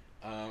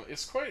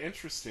 It's quite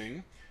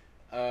interesting.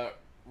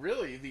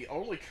 Really, the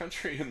only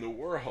country in the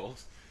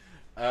world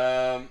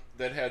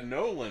that had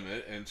no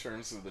limit in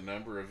terms of the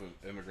number of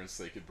immigrants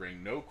they could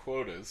bring, no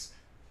quotas,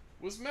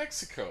 was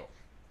Mexico.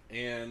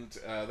 And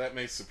that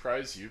may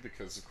surprise you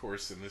because, of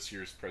course, in this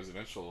year's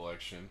presidential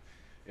election,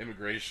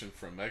 immigration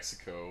from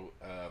Mexico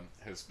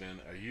has been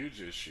a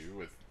huge issue,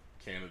 with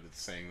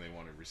candidates saying they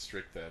want to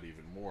restrict that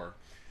even more.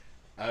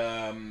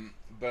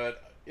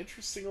 But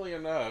interestingly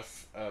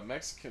enough,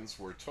 Mexicans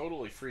were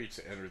totally free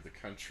to enter the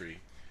country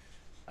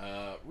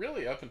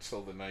really up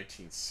until the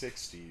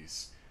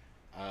 1960s.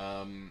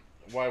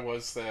 Why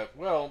was that?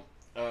 Well,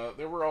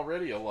 there were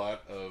already a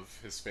lot of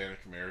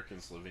Hispanic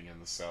Americans living in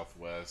the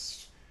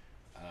Southwest,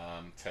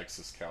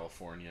 Texas,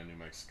 California, New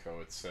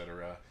Mexico,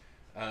 etc.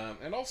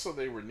 And also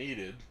they were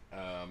needed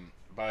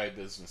by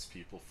business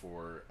people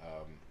for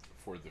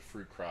the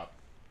fruit crop.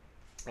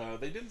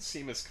 They didn't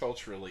seem as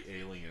culturally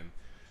alien,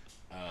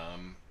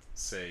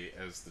 say,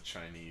 as the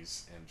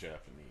Chinese and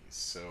Japanese.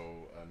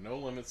 So no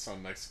limits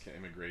on Mexican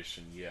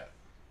immigration yet.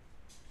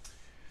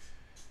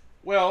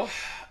 Well,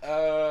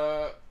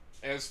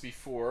 as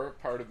before,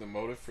 part of the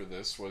motive for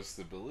this was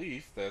the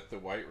belief that the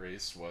white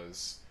race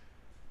was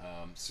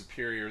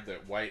superior,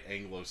 that white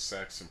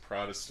Anglo-Saxon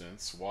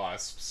Protestants,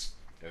 WASPs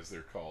as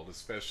they're called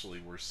especially,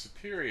 were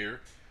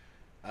superior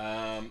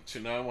to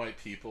non-white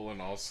people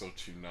and also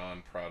to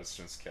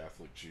non-Protestants,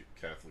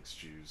 Catholics,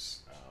 Jews,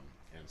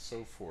 and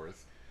so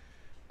forth.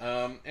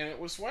 And it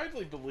was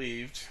widely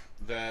believed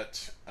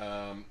that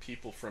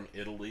people from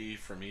Italy,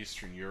 from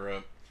Eastern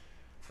Europe,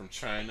 from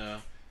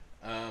China,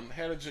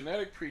 had a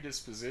genetic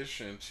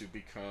predisposition to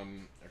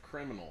become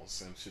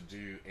criminals and to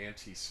do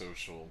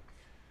antisocial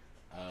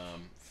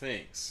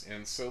things.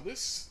 And so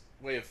this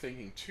way of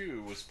thinking,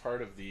 too, was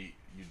part of the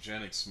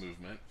eugenics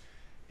movement.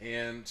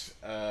 And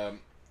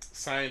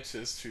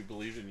scientists who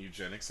believed in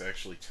eugenics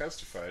actually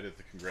testified at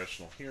the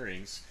congressional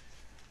hearings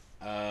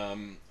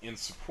in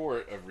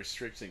support of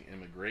restricting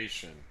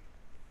immigration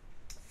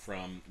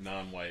from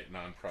non-white,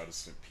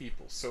 non-Protestant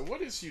people. So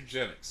what is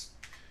eugenics?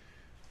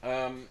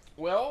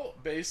 Well,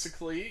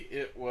 basically,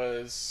 it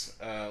was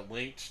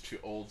linked to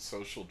old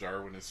social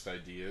Darwinist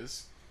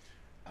ideas.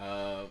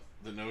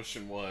 The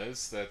notion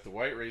was that the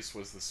white race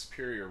was the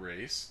superior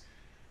race,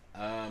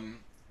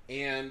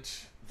 and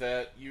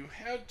that you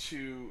had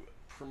to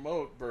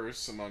promote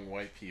births among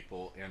white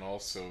people and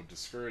also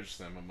discourage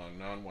them among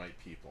non-white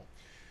people.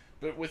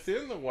 But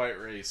within the white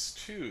race,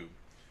 too,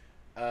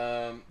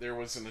 there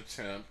was an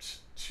attempt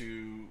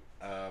to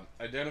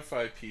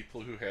identify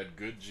people who had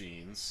good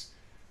genes,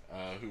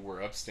 who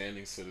were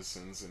upstanding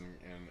citizens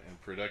and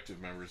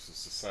productive members of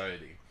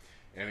society,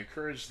 and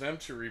encourage them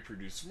to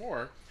reproduce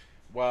more,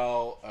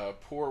 while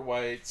poor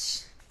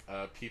whites,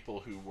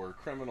 people who were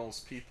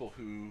criminals, people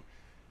who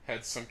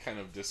had some kind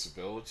of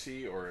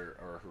disability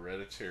or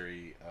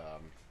hereditary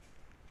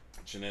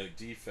genetic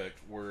defect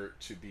were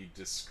to be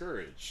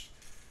discouraged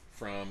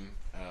from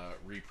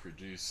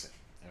reproducing.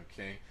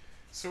 Okay,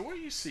 so what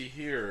you see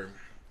here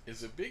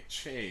is a big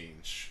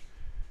change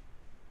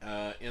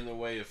in the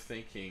way of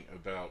thinking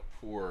about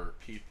poor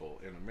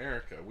people in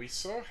America. We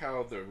saw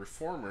how the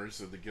reformers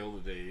of the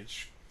Gilded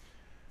Age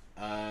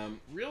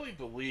really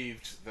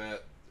believed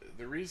that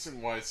the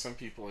reason why some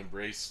people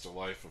embraced a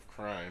life of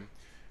crime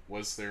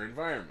was their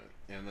environment,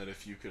 and that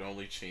if you could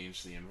only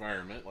change the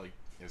environment, like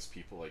as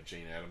people like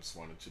Jane Addams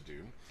wanted to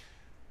do,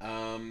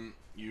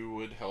 you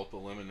would help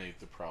eliminate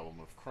the problem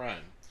of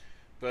crime.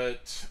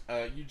 But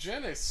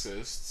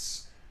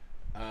eugenicists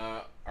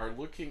are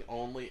looking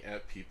only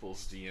at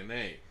people's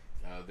DNA,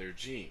 their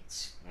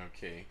genes,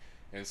 okay?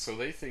 And so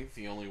they think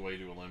the only way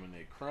to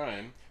eliminate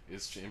crime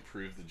is to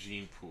improve the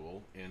gene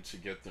pool and to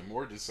get the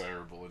more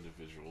desirable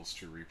individuals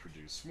to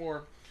reproduce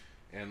more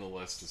and the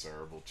less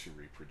desirable to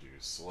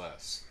reproduce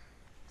less.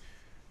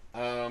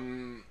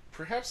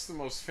 Perhaps the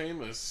most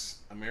famous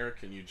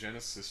American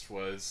eugenicist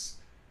was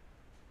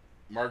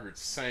Margaret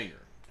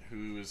Sanger,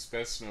 who is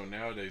best known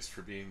nowadays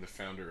for being the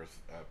founder of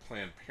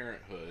Planned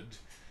Parenthood.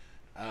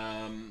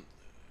 Um,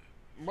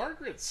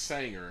 Margaret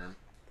Sanger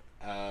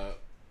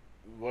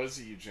was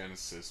a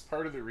eugenicist.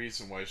 Part of the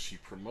reason why she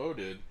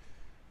promoted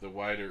the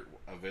wider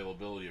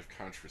availability of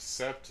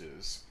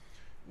contraceptives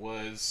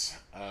was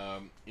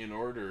in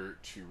order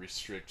to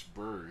restrict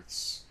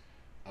births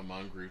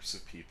among groups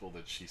of people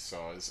that she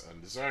saw as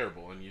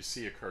undesirable. And you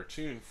see a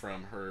cartoon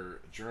from her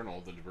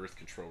journal, the Birth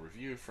Control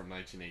Review, from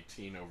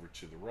 1918 over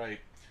to the right.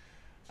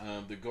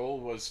 The goal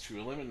was to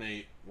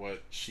eliminate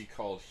what she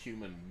called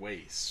human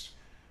waste.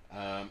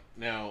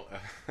 Now,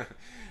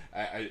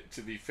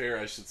 to be fair,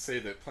 I should say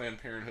that Planned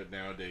Parenthood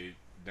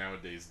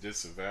nowadays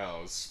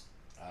disavows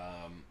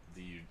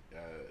the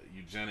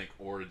eugenic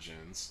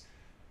origins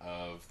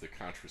of the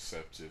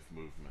contraceptive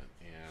movement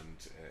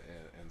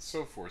and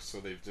so forth. So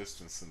they've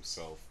distanced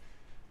themselves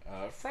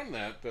from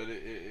that. But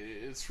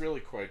it's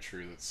really quite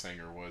true that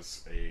Sanger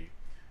was a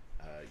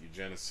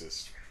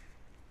eugenicist.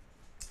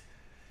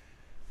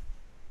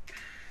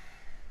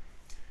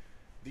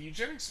 The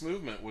eugenics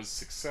movement was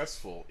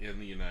successful in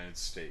the United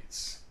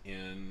States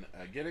in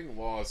getting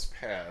laws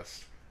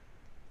passed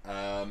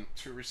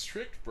to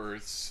restrict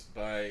births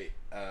by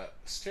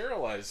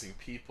sterilizing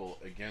people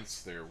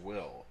against their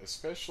will,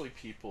 especially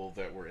people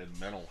that were in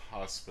mental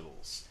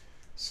hospitals.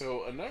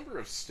 So a number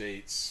of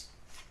states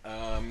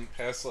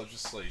passed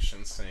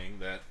legislation saying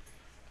that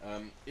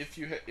if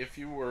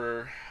you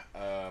were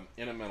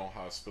in a mental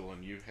hospital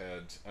and you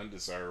had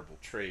undesirable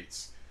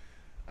traits,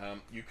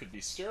 you could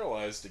be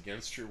sterilized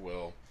against your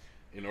will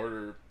in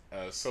order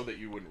so that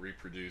you wouldn't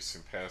reproduce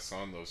and pass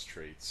on those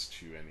traits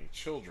to any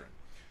children.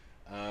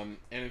 And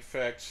in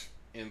fact,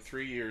 in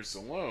 3 years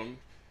alone,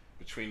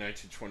 between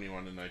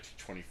 1921 and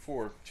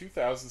 1924,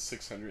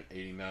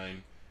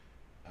 2,689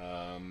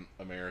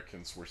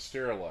 Americans were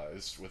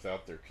sterilized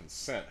without their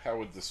consent. How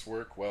would this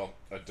work? Well,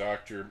 a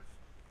doctor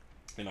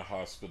in a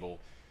hospital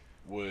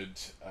would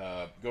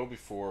go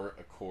before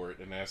a court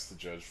and ask the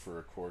judge for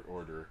a court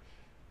order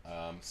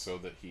so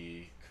that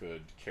he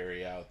could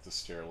carry out the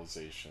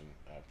sterilization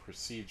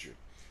procedure.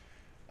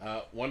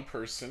 One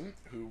person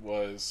who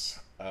was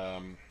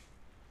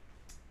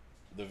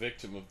the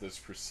victim of this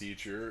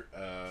procedure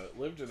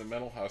lived in a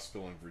mental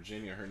hospital in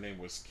Virginia. Her name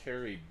was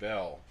Carrie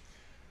Bell,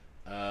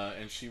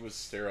 and she was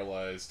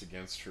sterilized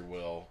against her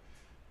will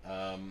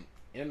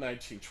in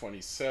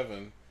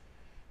 1927,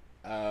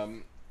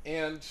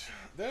 and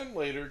then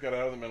later got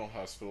out of the mental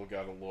hospital,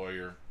 got a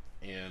lawyer,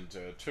 and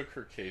took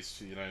her case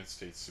to the United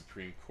States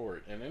Supreme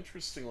Court. And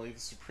interestingly, the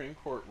Supreme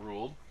Court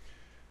ruled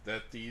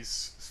that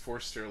these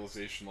forced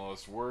sterilization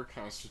laws were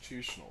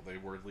constitutional, they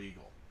were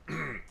legal.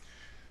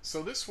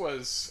 So this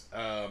was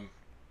a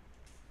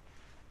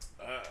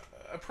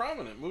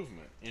prominent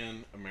movement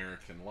in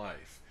American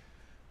life.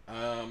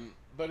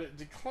 But it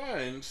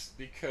declined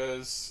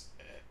because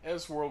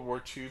as World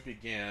War II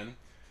began,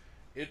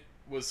 it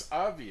was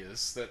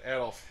obvious that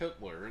Adolf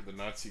Hitler, the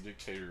Nazi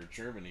dictator of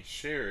Germany,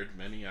 shared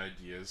many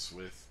ideas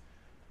with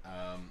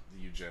the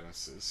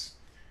eugenicists.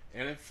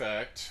 And in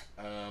fact,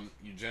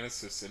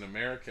 eugenicists in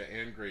America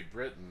and Great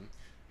Britain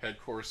had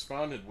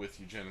corresponded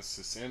with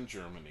eugenicists in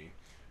Germany,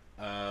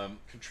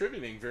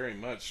 contributing very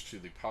much to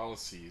the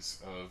policies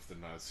of the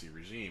Nazi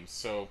regime.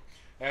 So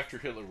after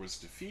Hitler was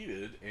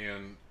defeated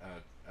and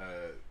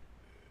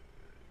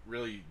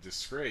really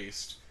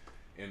disgraced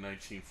in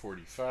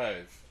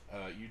 1945,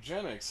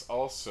 eugenics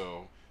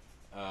also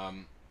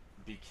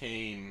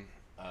became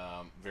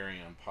very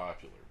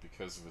unpopular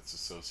because of its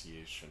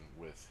association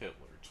with Hitler,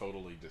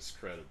 totally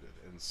discredited,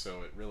 and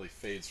so it really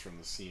fades from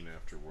the scene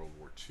after World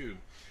War II.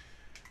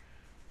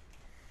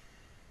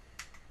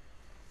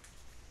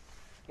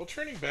 Well,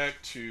 turning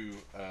back to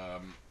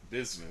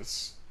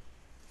business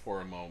for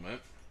a moment,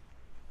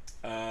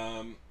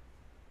 um,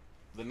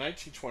 the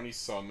 1920s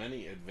saw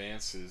many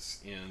advances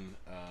in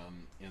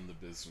the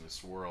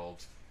business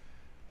world.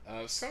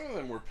 Some of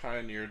them were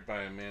pioneered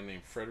by a man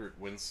named Frederick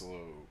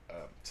Winslow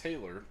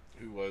Taylor,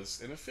 who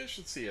was an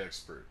efficiency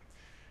expert,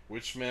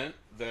 which meant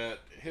that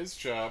his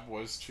job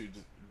was to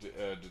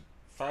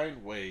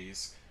find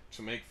ways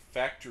to make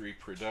factory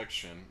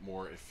production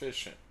more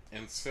efficient.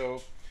 And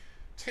so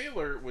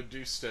Taylor would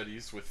do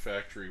studies with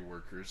factory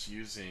workers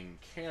using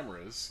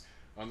cameras.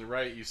 On the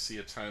right, you see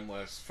a time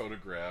lapse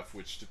photograph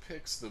which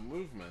depicts the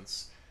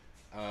movements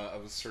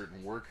of a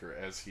certain worker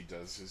as he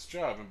does his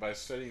job. And by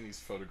studying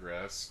these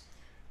photographs,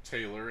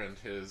 Taylor and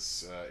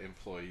his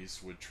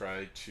employees would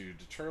try to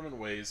determine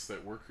ways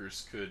that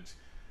workers could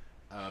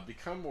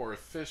become more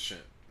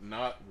efficient,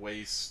 not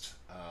waste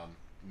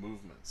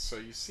movements. So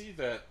you see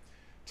that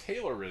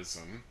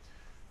Taylorism,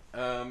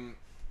 um,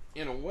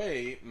 in a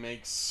way,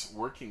 makes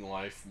working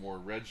life more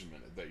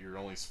regimented, that you're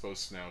only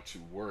supposed now to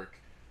work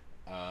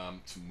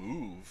to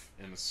move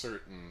in a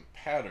certain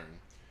pattern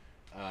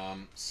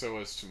so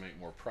as to make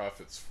more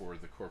profits for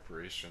the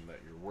corporation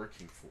that you're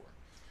working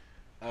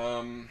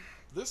for.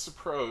 This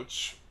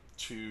approach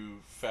to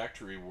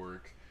factory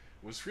work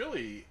was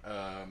really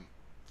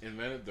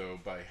invented,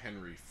 though, by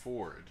Henry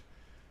Ford.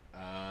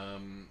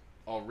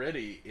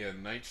 Already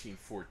in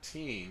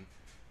 1914,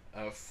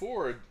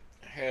 Ford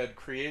had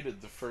created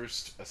the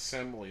first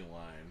assembly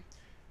line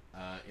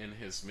in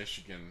his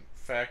Michigan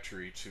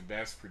factory to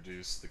mass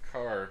produce the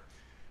car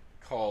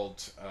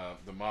called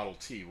the Model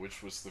T,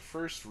 which was the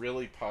first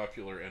really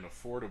popular and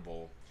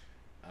affordable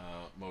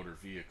motor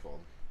vehicle.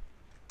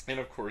 And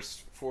of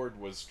course, Ford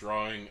was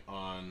drawing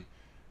on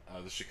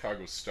the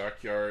Chicago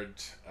Stockyard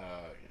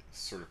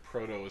sort of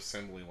proto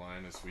assembly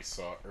line as we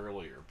saw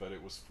earlier. But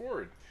it was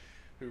Ford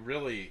who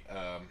really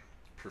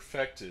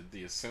perfected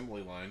the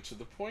assembly line to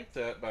the point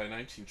that by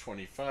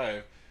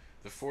 1925,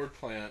 the Ford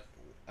plant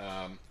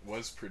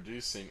was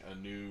producing a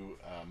new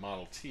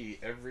Model T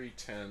every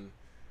 10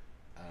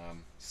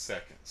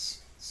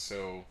 seconds.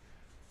 So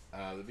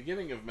the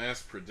beginning of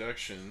mass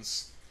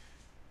productions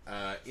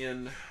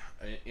in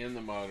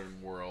the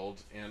modern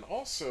world, and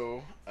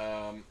also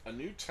a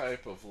new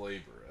type of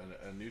labor,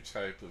 a new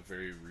type of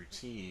very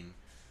routine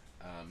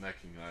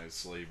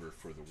mechanized labor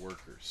for the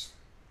workers.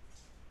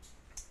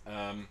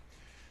 Um,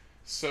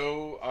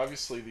 so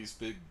obviously these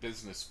big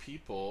business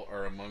people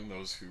are among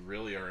those who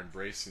really are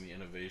embracing the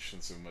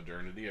innovations of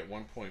modernity. At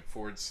one point,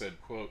 Ford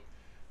said, quote,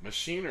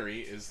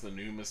 "Machinery is the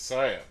new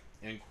Messiah,"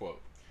 end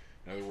quote.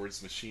 In other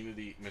words,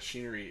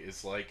 machinery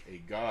is like a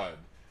god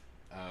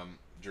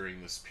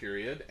during this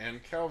period.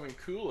 And Calvin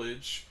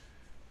Coolidge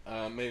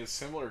made a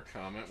similar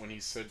comment when he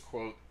said,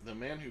 quote, "The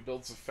man who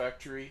builds a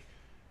factory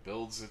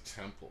builds a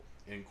temple,"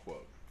 end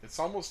quote. It's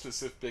almost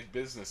as if big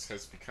business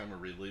has become a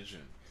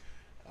religion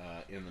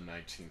in the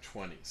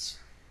 1920s.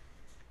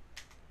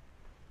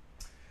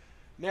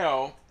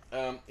 Now,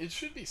 it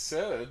should be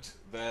said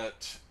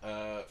that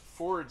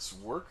Ford's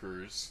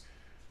workers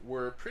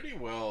were pretty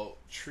well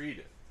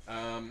treated.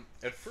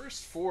 At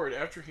first, Ford,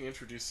 after he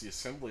introduced the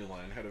assembly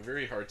line, had a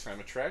very hard time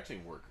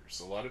attracting workers.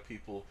 A lot of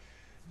people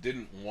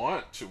didn't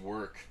want to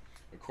work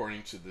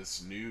according to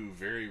this new,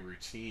 very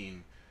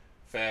routine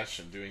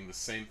fashion, doing the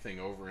same thing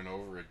over and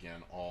over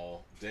again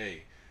all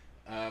day.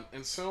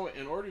 And so,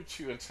 in order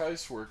to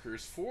entice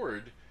workers,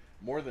 Ford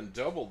more than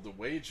doubled the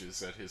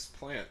wages at his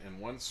plant in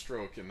one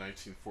stroke in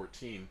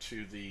 1914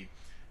 to the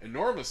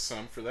enormous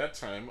sum for that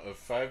time of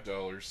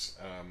 $5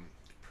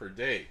 per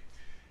day.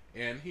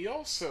 And he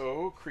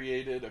also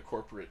created a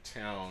corporate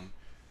town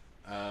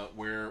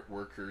where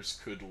workers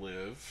could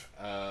live.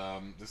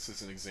 This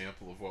is an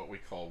example of what we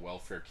call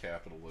welfare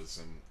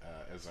capitalism,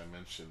 as I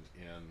mentioned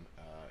in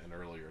an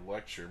earlier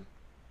lecture.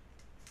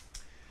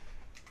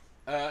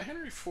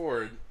 Henry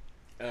Ford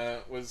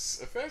was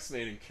a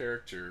fascinating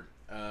character.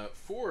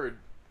 Ford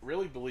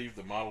really believed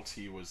the Model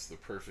T was the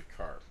perfect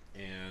car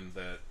and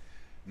that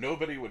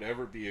nobody would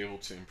ever be able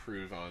to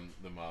improve on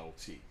the Model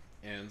T.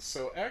 And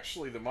so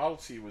actually the Model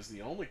T was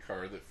the only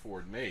car that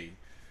Ford made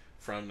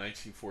from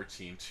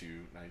 1914 to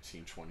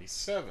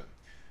 1927.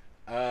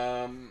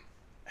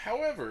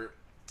 However,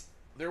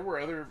 there were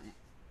other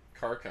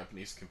car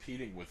companies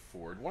competing with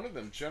Ford. One of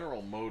them,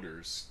 General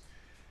Motors,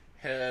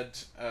 had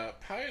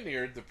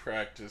pioneered the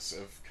practice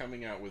of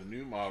coming out with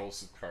new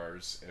models of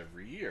cars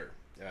every year,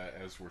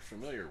 as we're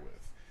familiar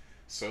with.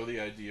 So the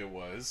idea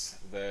was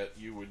that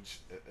you would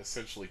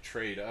essentially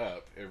trade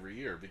up every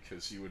year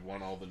because you would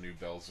want all the new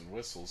bells and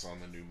whistles on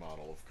the new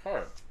model of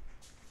car.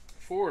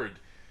 Ford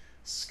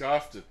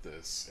scoffed at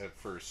this at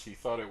first. He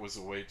thought it was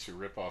a way to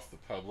rip off the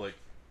public.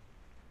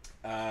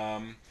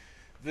 Um,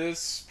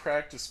 this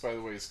practice, by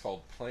the way, is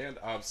called planned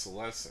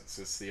obsolescence.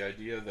 It's the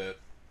idea that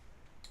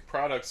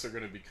products are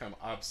going to become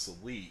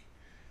obsolete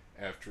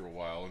after a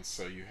while, and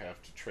so you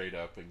have to trade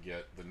up and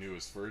get the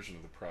newest version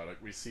of the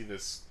product. We see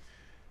this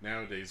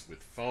nowadays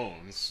with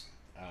phones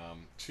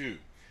too,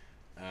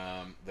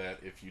 that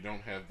if you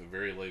don't have the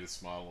very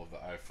latest model of the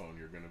iPhone,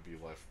 you're going to be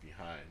left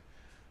behind.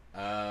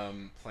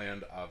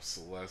 planned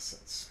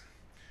obsolescence.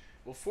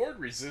 Well, Ford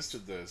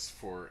resisted this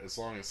for as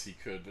long as he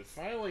could, but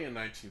finally in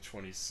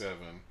 1927,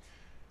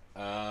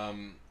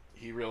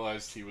 he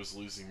realized he was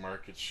losing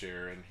market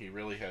share and he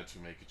really had to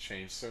make a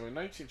change. So in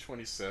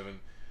 1927,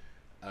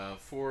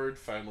 Ford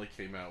finally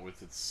came out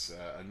with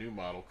a new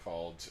model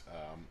called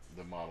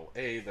the Model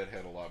A that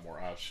had a lot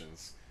more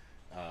options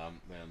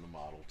than the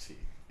Model T.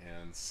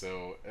 And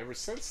so ever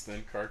since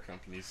then, car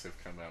companies have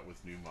come out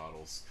with new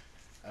models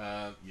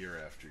year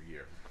after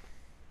year.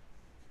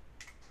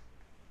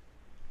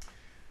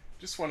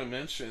 Just want to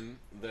mention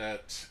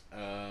that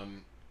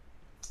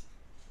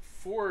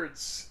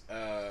Ford's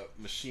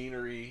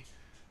machinery,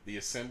 the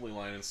assembly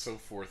line, and so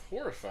forth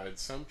horrified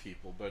some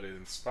people, but it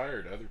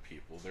inspired other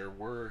people. There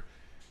were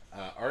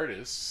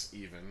artists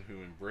even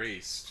who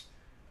embraced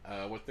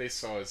what they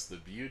saw as the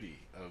beauty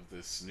of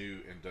this new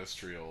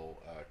industrial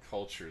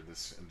culture,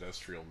 this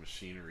industrial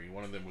machinery.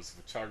 One of them was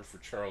the photographer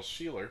Charles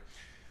Sheeler,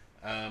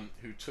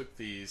 who took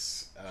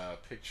these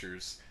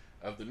pictures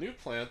of the new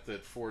plant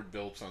that Ford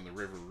built on the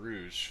River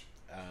Rouge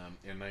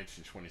in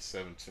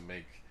 1927 to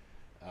make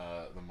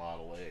the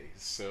Model A.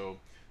 So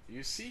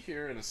you see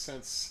here, in a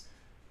sense,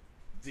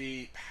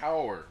 the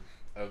power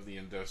of the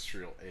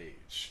industrial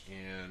age,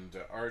 and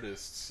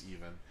artists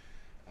even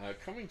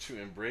coming to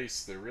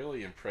embrace the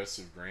really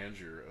impressive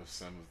grandeur of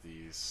some of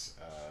these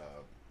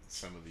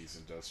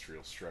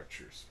industrial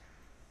structures.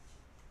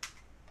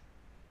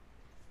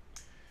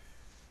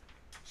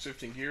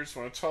 Shifting gears,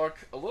 I want to talk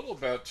a little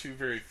about two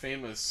very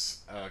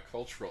famous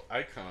cultural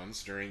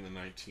icons during the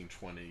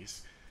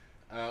 1920s.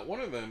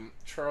 One of them,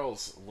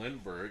 Charles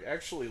Lindbergh,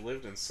 actually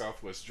lived in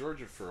southwest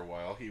Georgia for a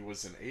while. He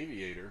was an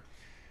aviator,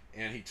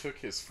 and he took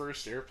his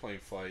first airplane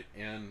flight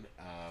in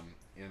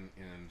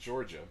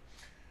Georgia.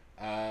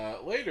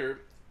 Later,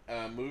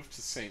 moved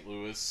to St.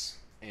 Louis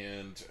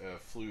and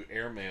flew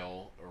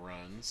airmail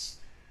runs,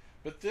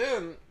 but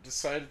then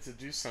decided to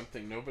do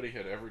something nobody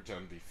had ever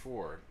done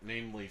before,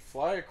 namely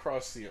fly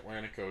across the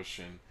Atlantic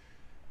Ocean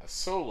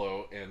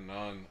solo and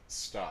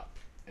non-stop.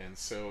 And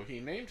so he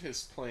named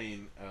his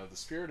plane the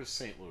Spirit of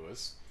St.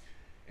 Louis,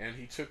 and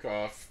he took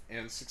off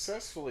and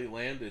successfully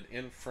landed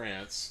in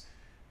France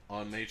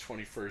on May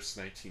 21st,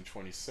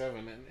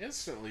 1927, and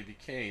instantly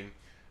became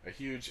a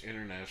huge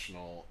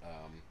international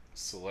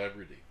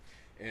celebrity.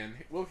 And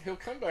he'll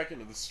come back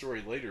into the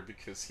story later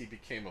because he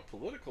became a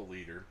political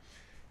leader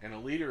and a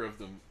leader of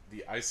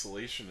the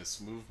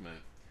isolationist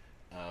movement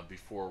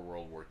before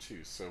World War II.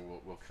 So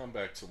we'll come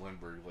back to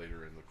Lindbergh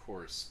later in the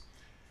course.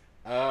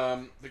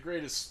 The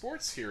greatest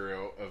sports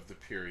hero of the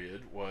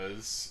period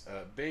was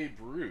Babe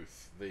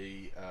Ruth,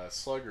 the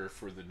slugger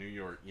for the New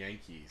York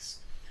Yankees.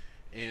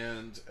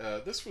 And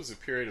this was a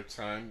period of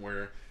time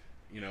where,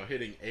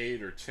 hitting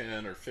 8 or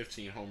 10 or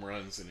 15 home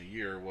runs in a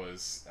year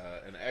was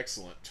an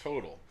excellent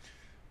total.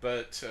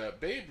 But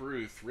Babe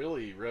Ruth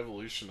really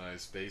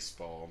revolutionized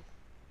baseball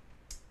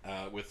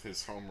with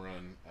his home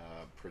run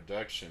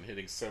production,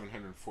 hitting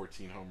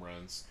 714 home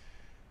runs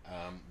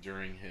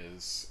during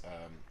his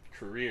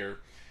career.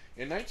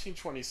 In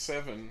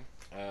 1927,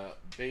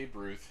 Babe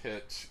Ruth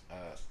hit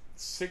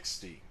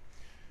 60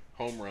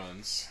 home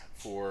runs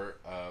for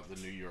the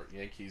New York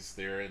Yankees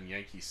there in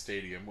Yankee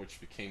Stadium,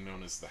 which became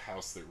known as the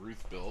house that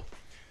Ruth built.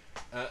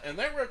 And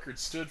that record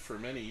stood for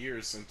many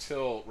years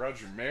until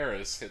Roger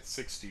Maris hit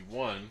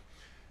 61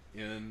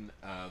 in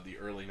the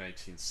early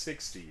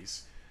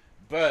 1960s.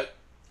 But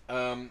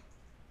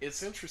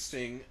it's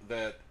interesting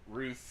that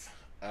Ruth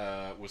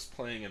was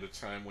playing at a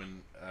time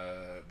when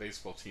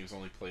baseball teams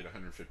only played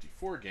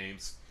 154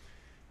 games,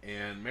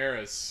 and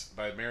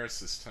by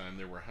Maris's time,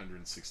 there were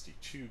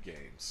 162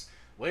 games.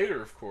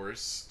 Later, of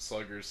course,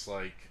 sluggers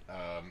like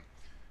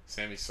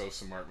Sammy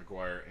Sosa, Mark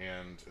McGwire,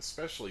 and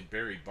especially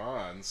Barry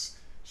Bonds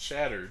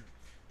shattered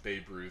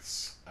Babe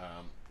Ruth's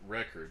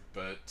record,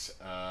 but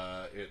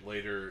it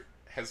later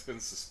has been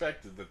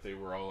suspected that they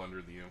were all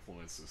under the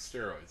influence of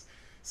steroids.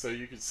 So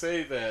you could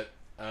say that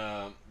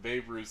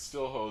Babe Ruth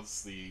still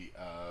holds the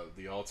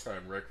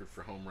all-time record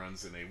for home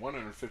runs in a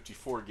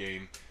 154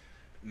 game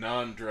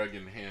non-drug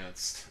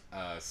enhanced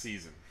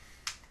season.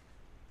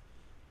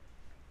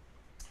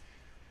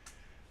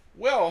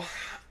 Well,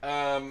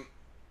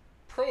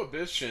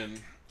 Prohibition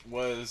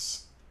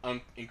was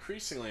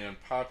increasingly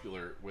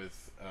unpopular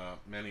with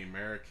many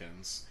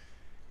Americans,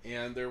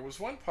 and there was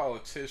one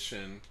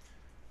politician,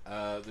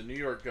 the New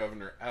York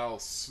governor Al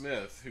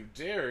Smith, who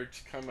dared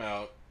to come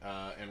out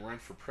and run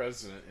for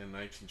president in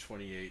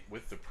 1928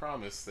 with the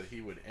promise that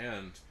he would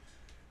end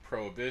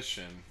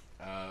Prohibition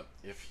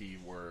if he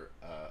were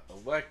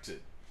elected.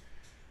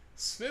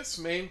 Smith's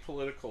main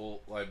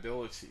political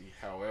liability,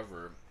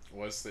 however,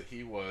 was that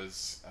he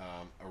was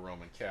a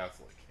Roman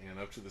Catholic, and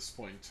up to this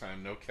point in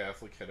time, no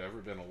Catholic had ever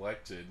been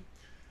elected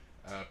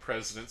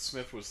president.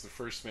 Smith was the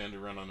first man to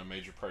run on a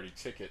major party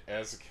ticket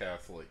as a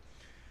Catholic,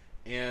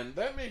 and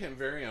that made him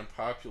very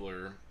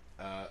unpopular,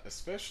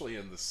 especially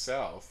in the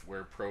South,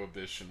 where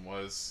Prohibition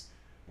was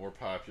more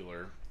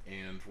popular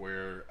and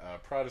where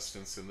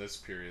Protestants in this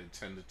period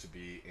tended to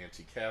be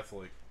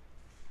anti-Catholic.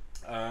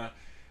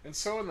 And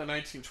so in the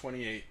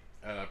 1928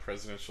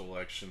 presidential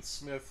election,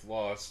 Smith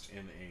lost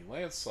in a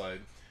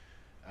landslide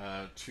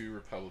to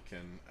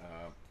Republican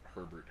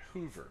Herbert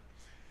Hoover.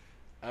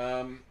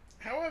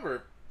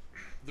 However,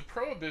 the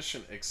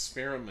Prohibition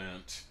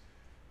experiment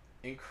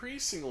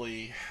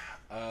increasingly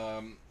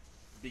um,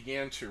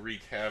 began to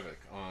wreak havoc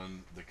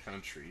on the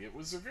country. It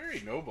was a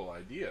very noble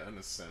idea in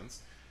a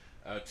sense.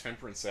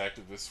 Temperance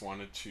activists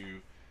wanted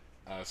to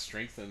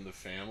strengthen the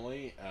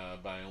family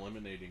by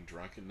eliminating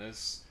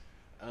drunkenness.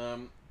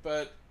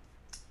 But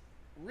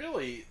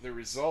really, the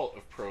result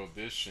of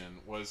prohibition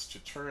was to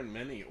turn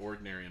many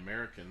ordinary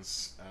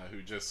Americans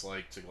who just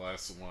liked a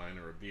glass of wine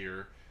or a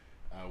beer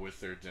with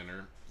their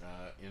dinner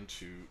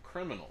into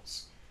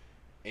criminals.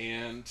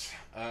 And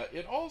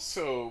it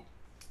also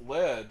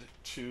led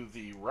to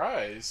the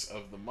rise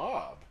of the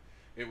mob.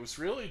 It was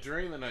really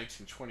during the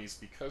 1920s,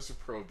 because of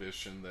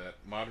Prohibition, that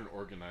modern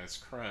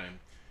organized crime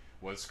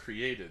was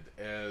created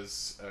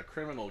as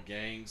criminal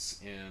gangs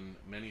in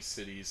many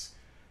cities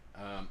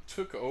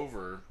took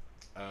over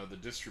the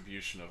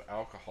distribution of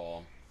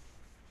alcohol.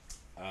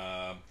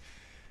 Uh,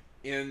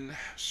 in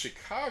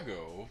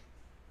Chicago,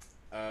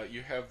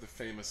 you have the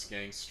famous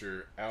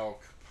gangster Al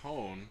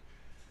Capone,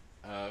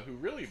 who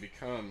really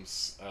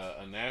becomes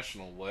a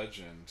national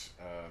legend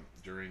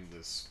during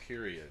this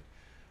period.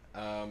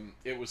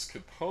 It was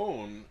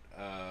Capone,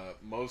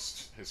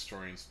 most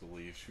historians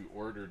believe, who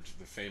ordered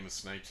the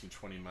famous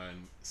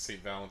 1929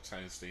 St.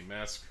 Valentine's Day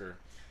Massacre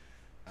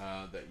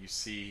that you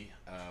see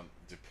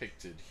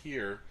depicted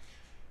here.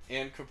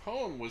 And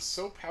Capone was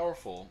so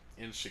powerful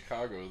in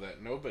Chicago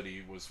that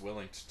nobody was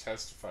willing to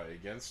testify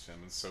against him,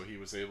 and so he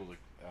was able to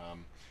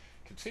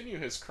continue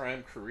his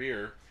crime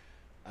career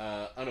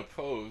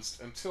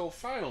unopposed until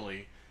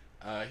finally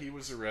he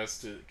was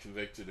arrested,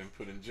 convicted, and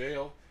put in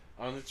jail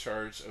on the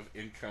charge of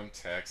income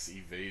tax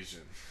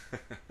evasion.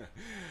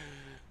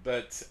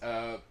 But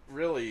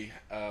really,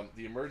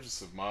 the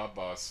emergence of mob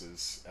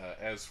bosses,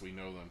 as we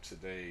know them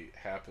today,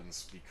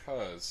 happens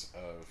because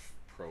of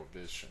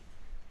Prohibition.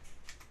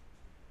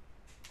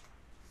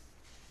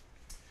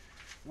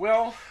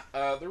 Well,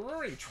 the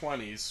Roaring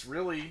Twenties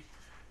really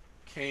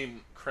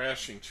came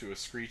crashing to a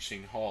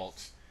screeching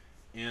halt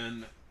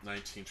in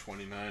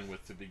 1929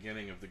 with the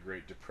beginning of the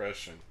Great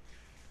Depression.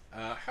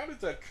 How did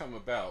that come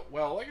about?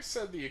 Well, like I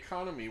said, the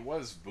economy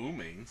was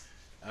booming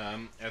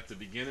at the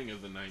beginning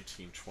of the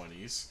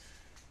 1920s,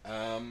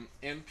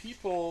 and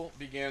people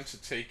began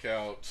to take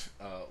out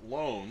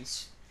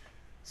loans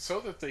so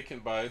that they can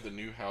buy the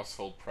new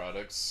household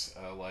products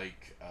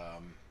like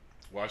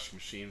washing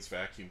machines,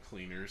 vacuum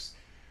cleaners,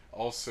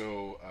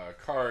 also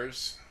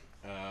cars.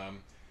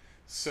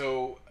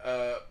 So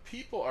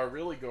people are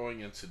really going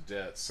into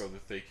debt so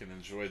that they can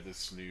enjoy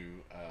this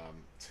new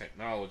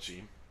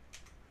technology.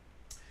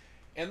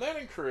 And that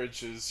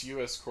encourages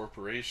U.S.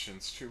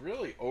 corporations to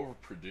really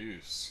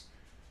overproduce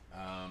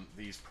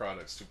these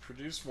products, to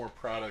produce more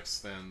products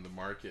than the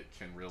market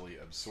can really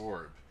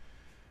absorb.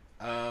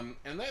 And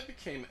that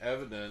became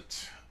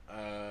evident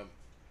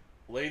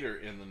later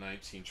in the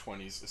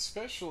 1920s,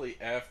 especially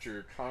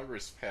after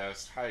Congress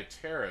passed high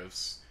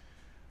tariffs,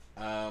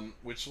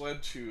 which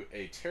led to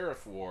a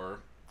tariff war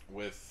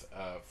with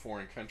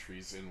foreign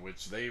countries in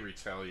which they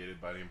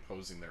retaliated by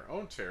imposing their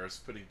own tariffs,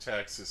 putting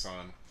taxes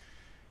on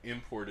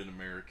imported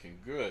American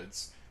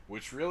goods,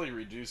 which really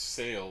reduced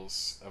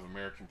sales of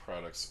American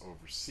products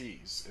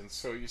overseas. And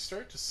so you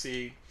start to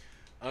see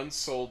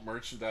unsold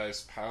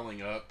merchandise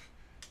piling up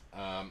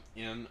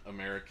in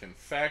American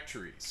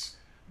factories.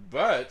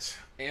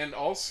 And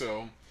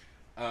also,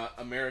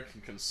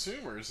 American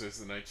consumers, as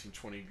the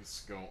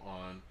 1920s go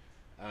on,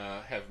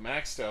 have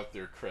maxed out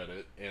their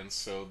credit, and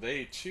so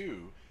they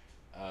too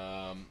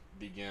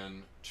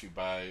begin to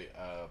buy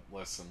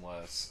less and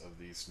less of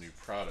these new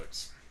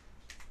products.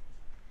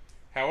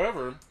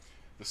 However,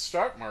 the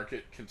stock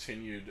market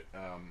continued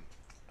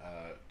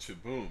to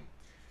boom,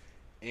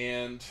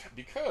 and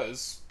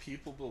because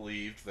people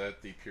believed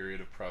that the period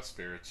of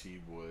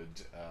prosperity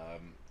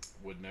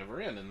would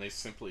never end, and they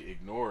simply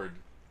ignored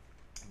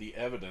the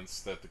evidence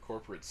that the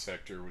corporate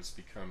sector was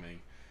becoming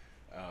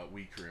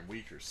weaker and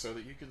weaker. So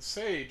that you can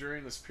say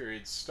during this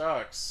period,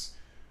 stocks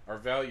are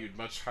valued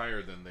much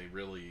higher than they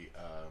really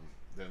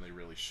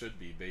should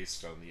be,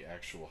 based on the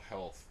actual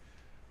health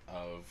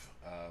of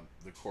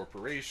the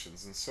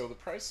corporations. And so the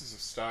prices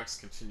of stocks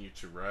continue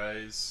to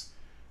rise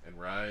and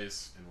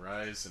rise and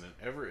rise in an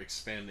ever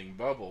expanding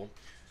bubble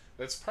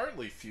that's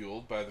partly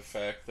fueled by the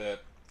fact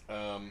that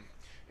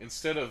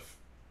instead of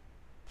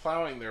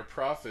plowing their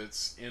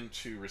profits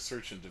into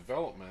research and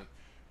development,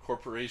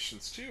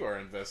 corporations too are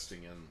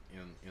investing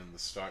in the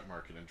stock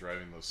market and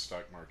driving those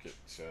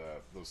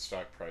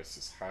stock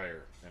prices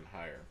higher and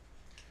higher.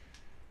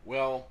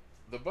 Well,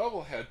 the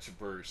bubble had to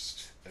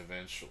burst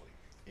eventually,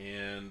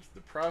 and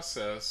the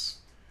process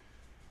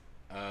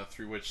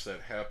through which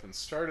that happened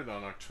started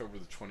on October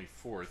the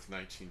 24th,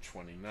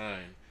 1929,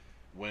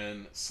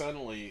 when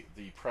suddenly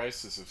the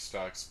prices of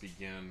stocks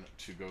began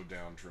to go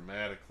down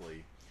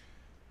dramatically.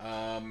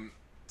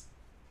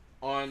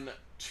 On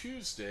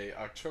Tuesday,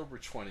 October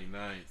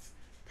 29th,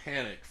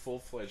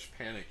 full-fledged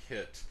panic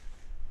hit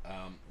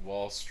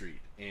Wall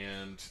Street,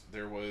 and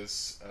there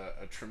was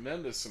a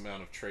tremendous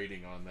amount of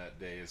trading on that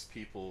day as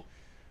people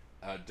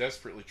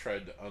desperately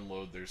tried to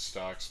unload their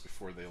stocks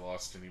before they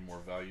lost any more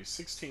value.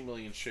 16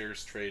 million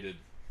shares traded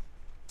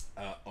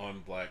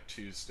on Black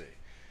Tuesday.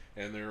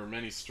 And there are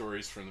many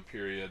stories from the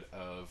period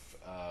of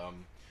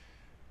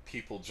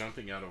people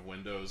jumping out of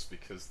windows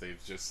because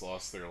they've just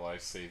lost their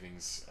life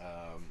savings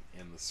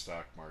in the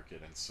stock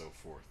market and so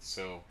forth.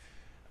 So,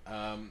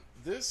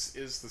 this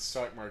is the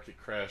stock market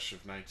crash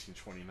of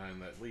 1929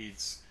 that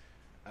leads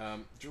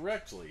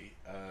directly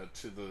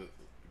to the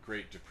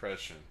Great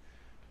Depression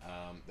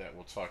that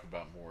we'll talk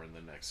about more in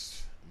the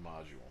next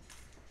module.